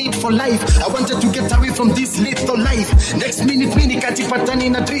no need for life I wanted to get away from this lethal life next minute mimi nikajipata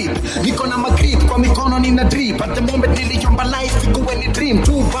nina drip niko na magrip kwa mikono nina drip at the moment niliomba life ikuwe ni dream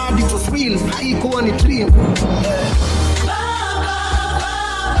too bad it was real haikuwa ni dream Baba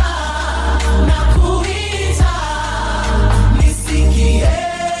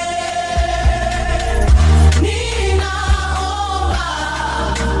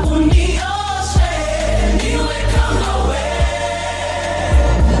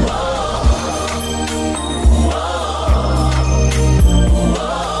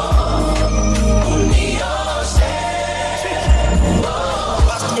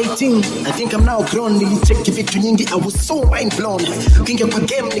 18, I think I'm now grown. Nilicheki vitu nyingi, I was so mind blown. Kingia kwa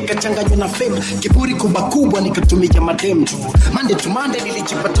game nikachanganywa na fame, kiburi kubwa nikatumia madem tu. Monday to Monday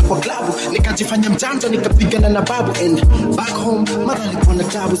nilijipata kwa klabu, nikajifanya mjanja nikapigana na babu. And back home mara alikuwa na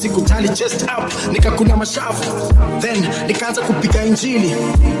tabu, sikujali chest up nikakuna mashavu. Then nikaanza kupiga injili,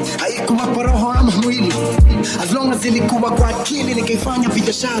 haikuwa kwa roho ama mwili, as long as ilikuwa kwa akili. Nikaifanya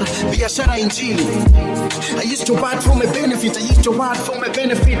biashara injili. I used to work for my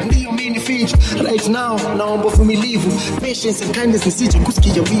benefit, ndiyo mini feature. Right now, naomba uvumilivu, patience and kindness, nisije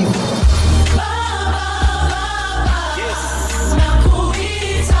kusikia wivu.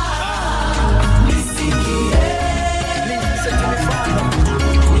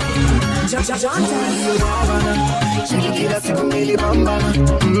 Kila siku nilipambana,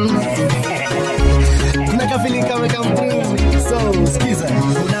 nakafili kama kampuni. So, skiza,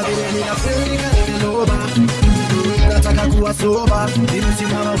 kuna vile ninafili nimeloba, nataka kuwa soba,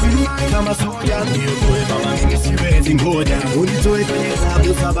 nimesimama wima kama soja. Niokoe baba, mimi siwezi ngoja, unitoe kwenye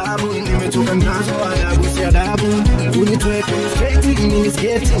tabu sababu nimetoka nazo adabu si adabu. Unitoe kwenye straight, mimi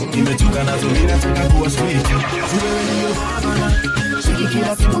sketi, nimetoka nazo ninataka kuwa straight. Wewe ndio baba,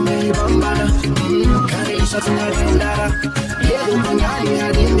 kila siku nilipambana, kanilisha tunadindara, yedo kungani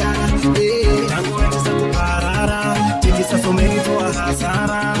adindara. Tangu wachisa kuparara, tikisa somenitoa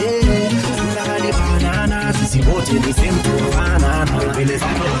hasara. Tunahadi banana, sisi wote ni same tufanana. Vile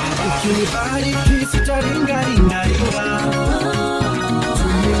zako ukinibariki sitaringa.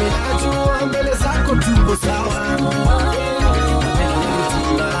 Tuminajua mbele zako tuko sawa.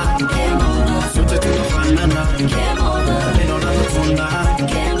 Sote tunafanana, neno na kutunda,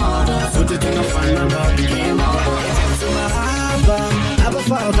 sote tunafanana. Haba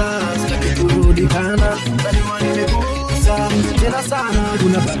fathers, taki kurudikana, naniwa nimegusa, tena sana,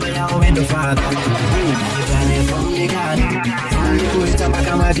 kuna baba yao wendo father. Nitane familigani, nikuita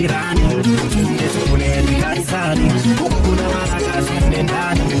mpaka majirani, netukule kanisani, huku kuna marakasi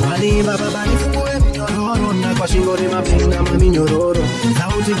nendani. Waliimba baba nifungue minyororo, na kwa shingo ni mapinga maminyororo.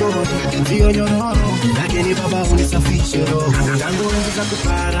 Sauti gogo, sio nyororo, lakini baba unisafishe roho. Tangu wengi za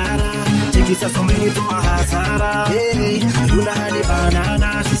kuparara, tikisa somenitoa hasara. Tunahadi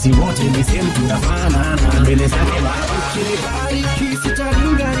banana, sisi wote ni same tunafanana. Mbele zake baba ukinibariki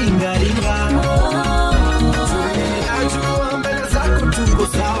sitaringa. Tunajua mbele zako tuko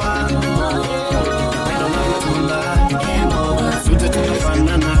sawa. Neno na kutunda, sote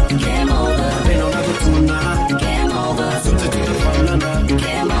tunafanana. Neno na kutunda, sote tunafanana.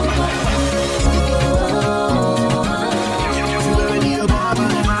 Wewe ndio baba,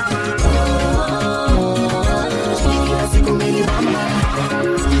 kila siku nilipambana.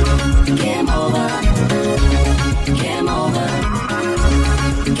 Game over.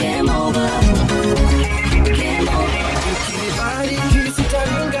 Ukinibariki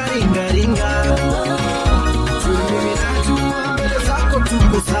sitaringa. Tunajua mbele zako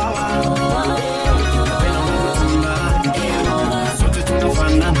tuko sawa. Neno na kutunda, sote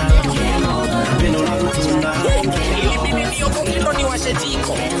tunafanana. Neno na kutunda. Ilibidi niyoko kilo ni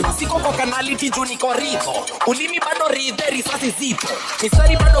washetiko, siko kwa kanaliti juu niko riko. Ulimi bado ridhe, risasi zipo,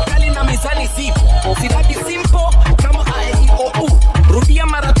 misari bado kali na mizani zipo. Sirabi simpo kama A-E-I-O-U, rudia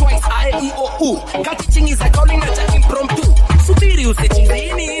mara twice A-E-I-O-U. Kati chingi za kauli na cha impromptu, subiri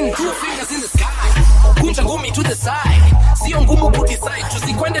usechizini in 2 fingers in the sky. Kunja ngumi to the side, sio ngumu kudecide,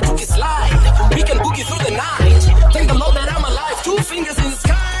 tusikwende tukislide. We can boogie through the night, thank the Lord that I'm alive. 2 fingers in the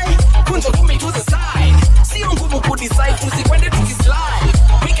sky, kunja ngumi to the side, sio ngumu kudecide, tusikwende tukislide.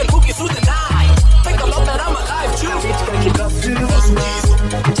 We can boogie through the night, thank the Lord that I'm alive.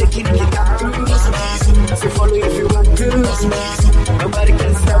 Take it, you got to. So follow if you want to. Nobody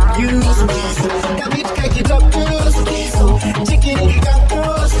can stop you. Come it, take it up to. Take it, you got to.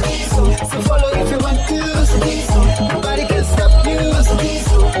 So follow if you want to. Nobody can stop you.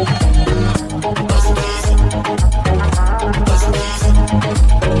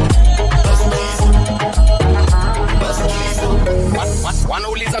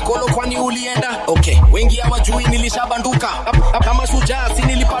 Wanauliza kolo kwani ulienda? Okay, wengi hawajui nilishabanduka. Kama shujaa si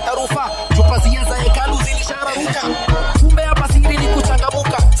nilipata rufa, chupazia za hekalu zilishararuka. Kumbe hapa siri ni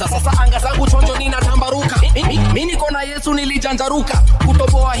kuchangamuka. Sasa anga zangu chonjo ninatambaruka. Mimi niko na Yesu nilijanjaruka,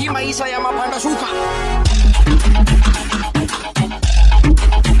 kutoboa hii maisha ya mapanda shuka.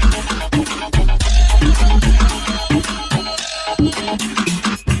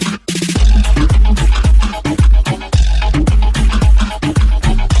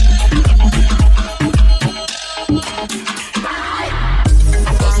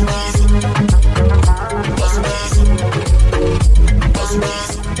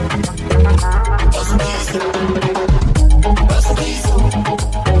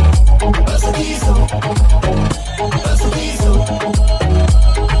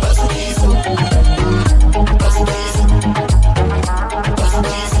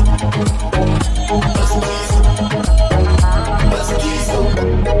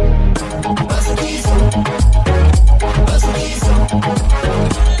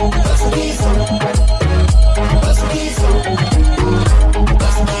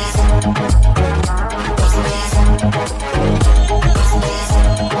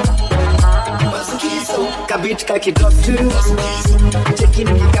 beat kaki drop to. Checking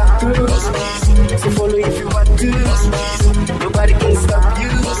if you come through. So follow if you want to. Nobody can stop you.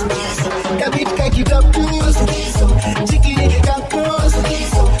 Beat kaki drop to. Checking if you come through.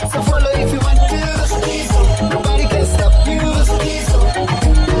 So follow if you want to. Nobody can stop you.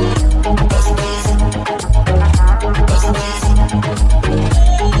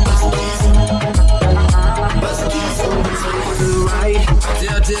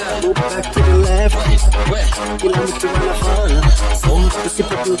 Move back to the left. Kila mtu anafanya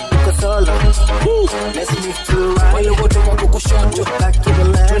usipotu uko solo. Let's move to the right. Wale wote wako kushoto. Back to the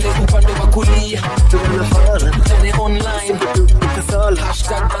left. Twende upande wa kulia. Tunafanya tene online. Usipotu uko solo.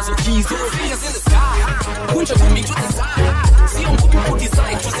 #Bazokizo. Fingers in the sky. Kunja kumi to the side. Sio ngumu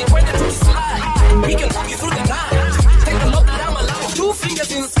kudecide. Tusikwende tukislide. We can move you through the night. Take a look that I'm alive. 2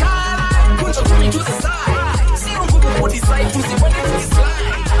 fingers in the sky. Kunja kumi to the side. Sio ngumu kudecide. Tusikwende tukislide.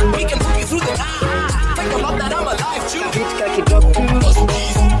 We can move you through the night. Take a look that I'm alive. Beat kaki drop to.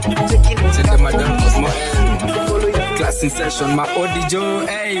 Class in session, my Odijo,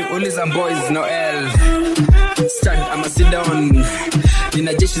 hey, uliza boys, Noel. Stand, I'ma sit down.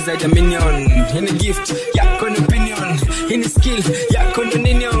 Nina jeshi zaidi ya minion. Hini gift, yako ni opinion. Hini skill, yako ni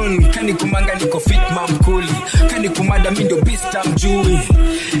ninion. Kani kumanga niko fit, mam kuli. Kani kumada mindo beast, am jui.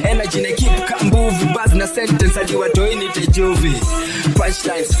 Energy na keep kambuvi. Buzz na sentence, hadi watoi nitejuvi.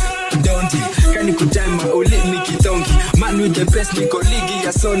 Punchlines, don't it. Kani kutama, ulimi kitongi. Man with the best, niko ligi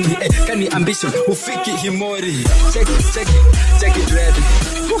ya Sony. Kani ambition, ufiki himori. Check it ready.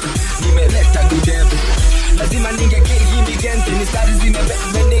 Nimeleta gudevu. Lazima ninge kill him again. Ni stars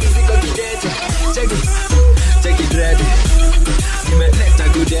zimebending ziko kidete. Check it ready. Nimeleta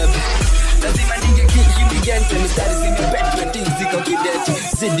gudevu. Lazima ninge kill him again. Ni stars zimebending ziko kidete.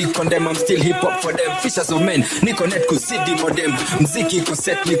 Zidi condemn, I'm still hip hop for them. Fishers of men, niko net kuzidi modem. Mziki iko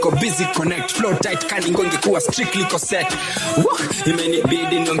set, niko busy connect. Flow tight, kani ngonge kuwa strictly ko set.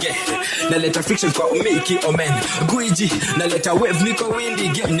 Imenibidi nonge. Naleta friction kwa umiki omen. Guiji, naleta wave, niko windy.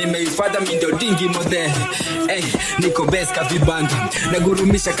 Game nimeifadha mindo dingi modhe. Hey, niko base ka vibanda.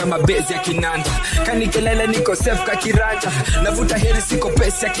 Nagurumisha kama base ya kinanda. Kani kelele niko safe ka kiranja. Navuta heri siko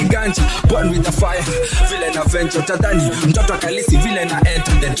pesa ya kiganja. Born with the fire, vile na venture. Tadhani, mtoto akalisi vile na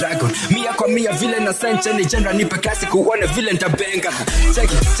enter the dragon. Mia kwa mia vile na senche ni genre nipe klasi kuone vile ntabenga.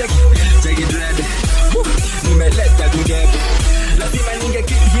 Check it ready. Nimeleta gudevu. Lazima ninge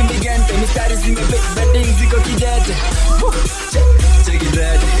kill him again. Mistari zimebending ziko kidete. Check it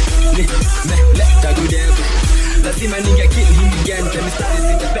ready. Nimeleta gudevu. Lazima ninge kill him again. Mistari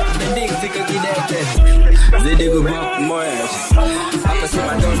zimebending ziko kidete. Zidi kubok moyo. Hapa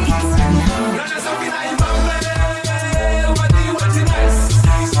sima donkey.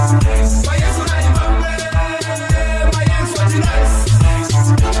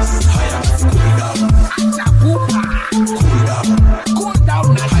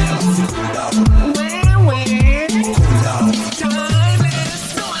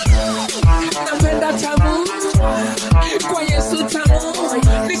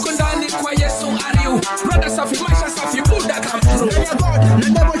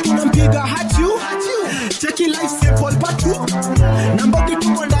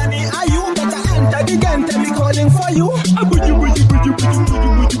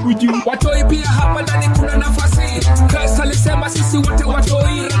 Watoi pia hapa ndani kuna nafasi. Kristo alisema sisi wote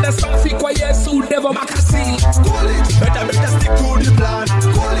watoi. Rada safi kwa Yesu devo makasi. Call it, better stick to the plan.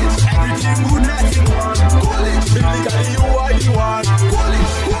 Call it, everything good, nothing wrong. Call it, biblically you are the one. Call it.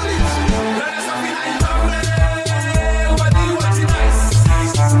 Rada safi na imamwe. Wadi wati nice.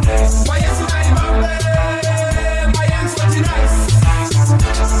 Kwa Yesu na imamwe. Mayanks wati nice.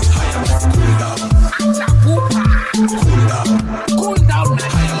 Haya basi cool down. Atakupa. Cool down na.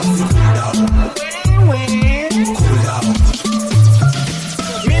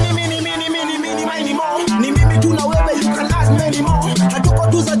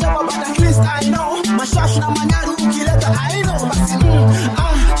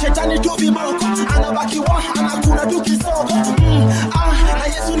 Shetani tu viboko, anabaki wa, anakuna tu kisogo. Na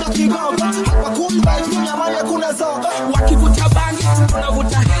Yesu na kigogo, hapa kumba tunyamani kuna zogo. Wakivuta bangi,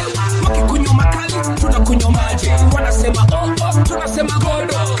 tunavuta hewa. Wakikunywa makali, tunakunywa maji. Wanasema tunasema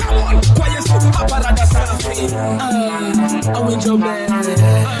godo. Come on, kwa Yesu hapa rada safi. Awijobe.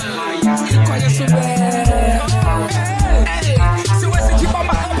 Kwa Yesu be. Siwezi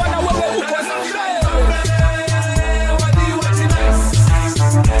kibamba hapa na wewe uko safi.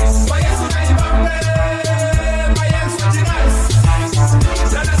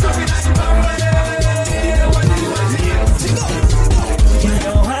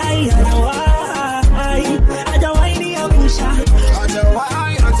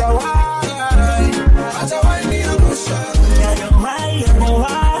 Hajawai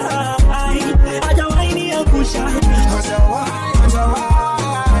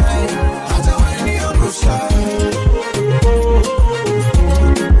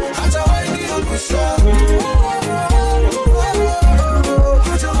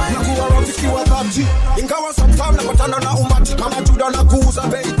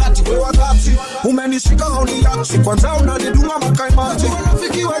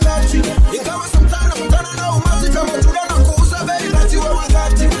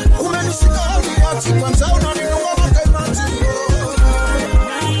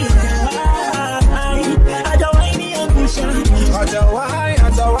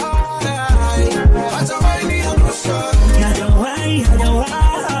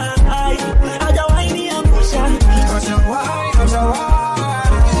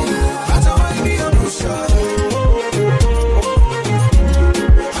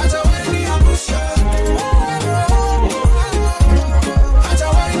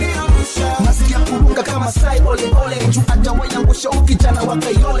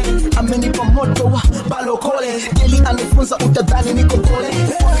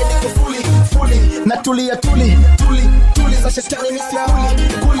tulia tuli za shetani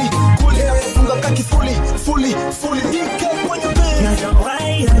kuli funga kaki fully DK kwenye bed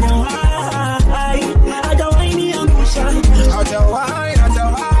hajawahi niangusha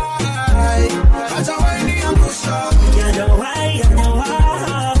hajawahi niangusha hajawahi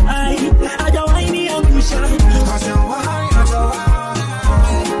niangusha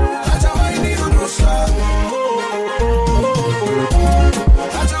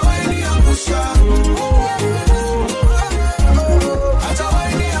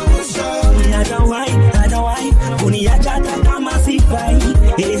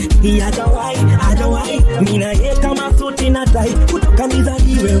Hajawahi mina ye kama sote na tai kutoka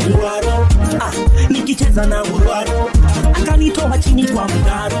nizaliwe Urwaro nikicheza na Urwaro akanitoa chini kwa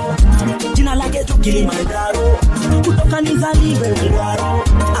mtaro jina lake tu Kilimanjaro kutoka nizaliwe Urwaro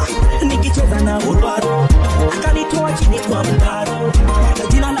nikicheza na Urwaro akanitoa chini kwa mtaro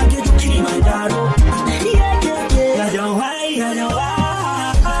jina lake tu Kilimanjaro hajawahi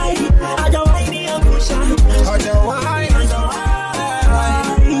niangusha hajawahi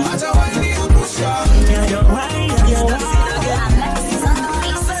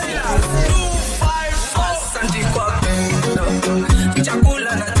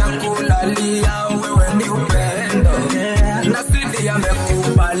chakula na chakula lia wewe ni upendo na sidi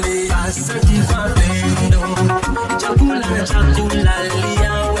yamekubali asante kwa pendo chakula na chakula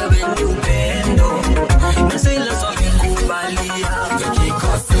lia wewe ni upendo na sidi yamekubali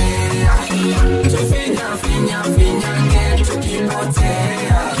tukikosea tufinya nge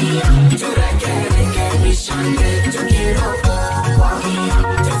tukipotea turekerekebishange tukiropoa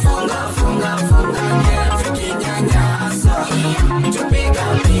tufunga nge tukinyanyasa tupiga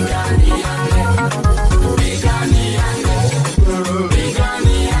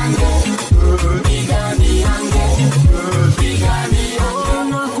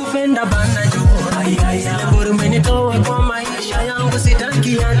nakupenda bana juu bora umenitoa kwa maisha yangu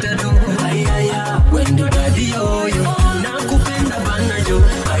sitaki hata do wendo dadi yoyo nakupenda bana juu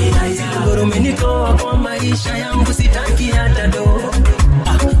bora umenitoa kwa maisha yangu sitaki hata do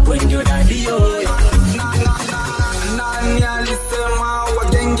wendo dadi yoyo nani alisema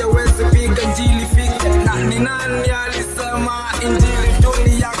wagenge wezi piga njili fike nani alisema injili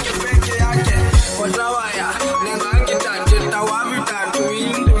duni yake peke yake kwa tawaya nengangi tajeta wavitatu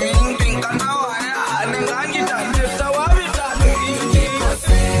indi kanawaya nengangi tajeta wavitatu indi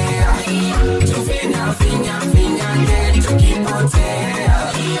tufinya nge tukipotea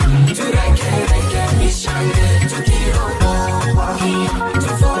turekerekebishange tukiropoa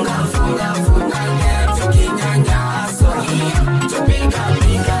tufunga nge tukinyanyaswa tupiga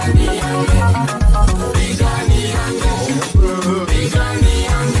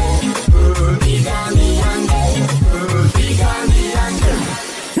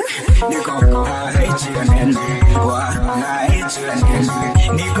Niko hate you and hate you and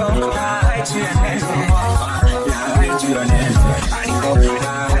Niko hate you and hate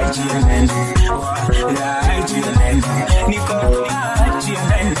you and Niko hate you and hate you and Niko hate you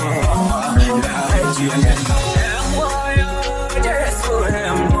and hate you and moyo Yesu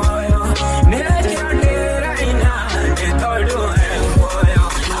moyo nekadera ina etodo moyo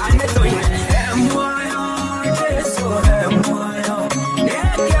anetoine moyo Yesu moyo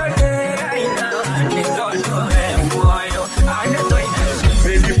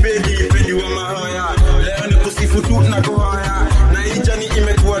Pedi wa mahoya leo ni kusifu tu na kuhoya na ijani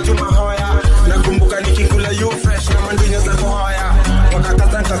imekuwa tu mahoya nakumbuka nikikula you fresh na mandunya za kuhoya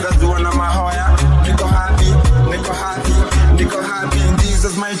wakakaza nkagazua na mahoya niko happy in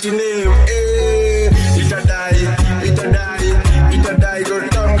Jesus mighty name itadai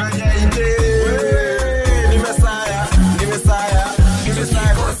rotonga jaite nimesaya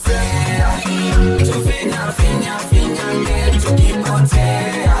tufinya nge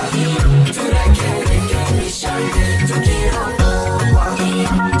tukipotea turekerekebishange tukiropoa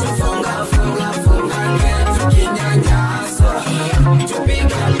tufunga nge tukinyanyaswa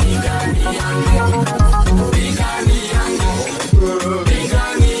tupiga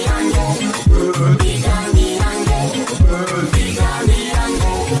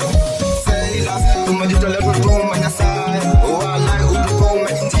tumejitolea kutuma Nyasaye walai utupome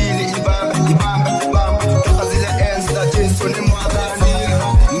injili ibamba toka zile enzi za Yesu ni mwadhani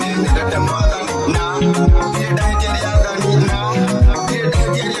nilete mwadhani na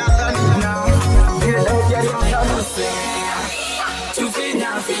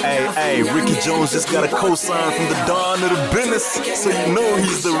Hey, Ricky Jones just got a cosign from the Don of the business, so you know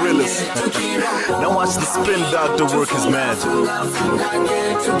he's the realest. Now watch the spin doctor work his magic.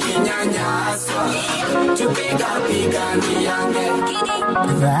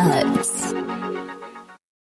 Vibes.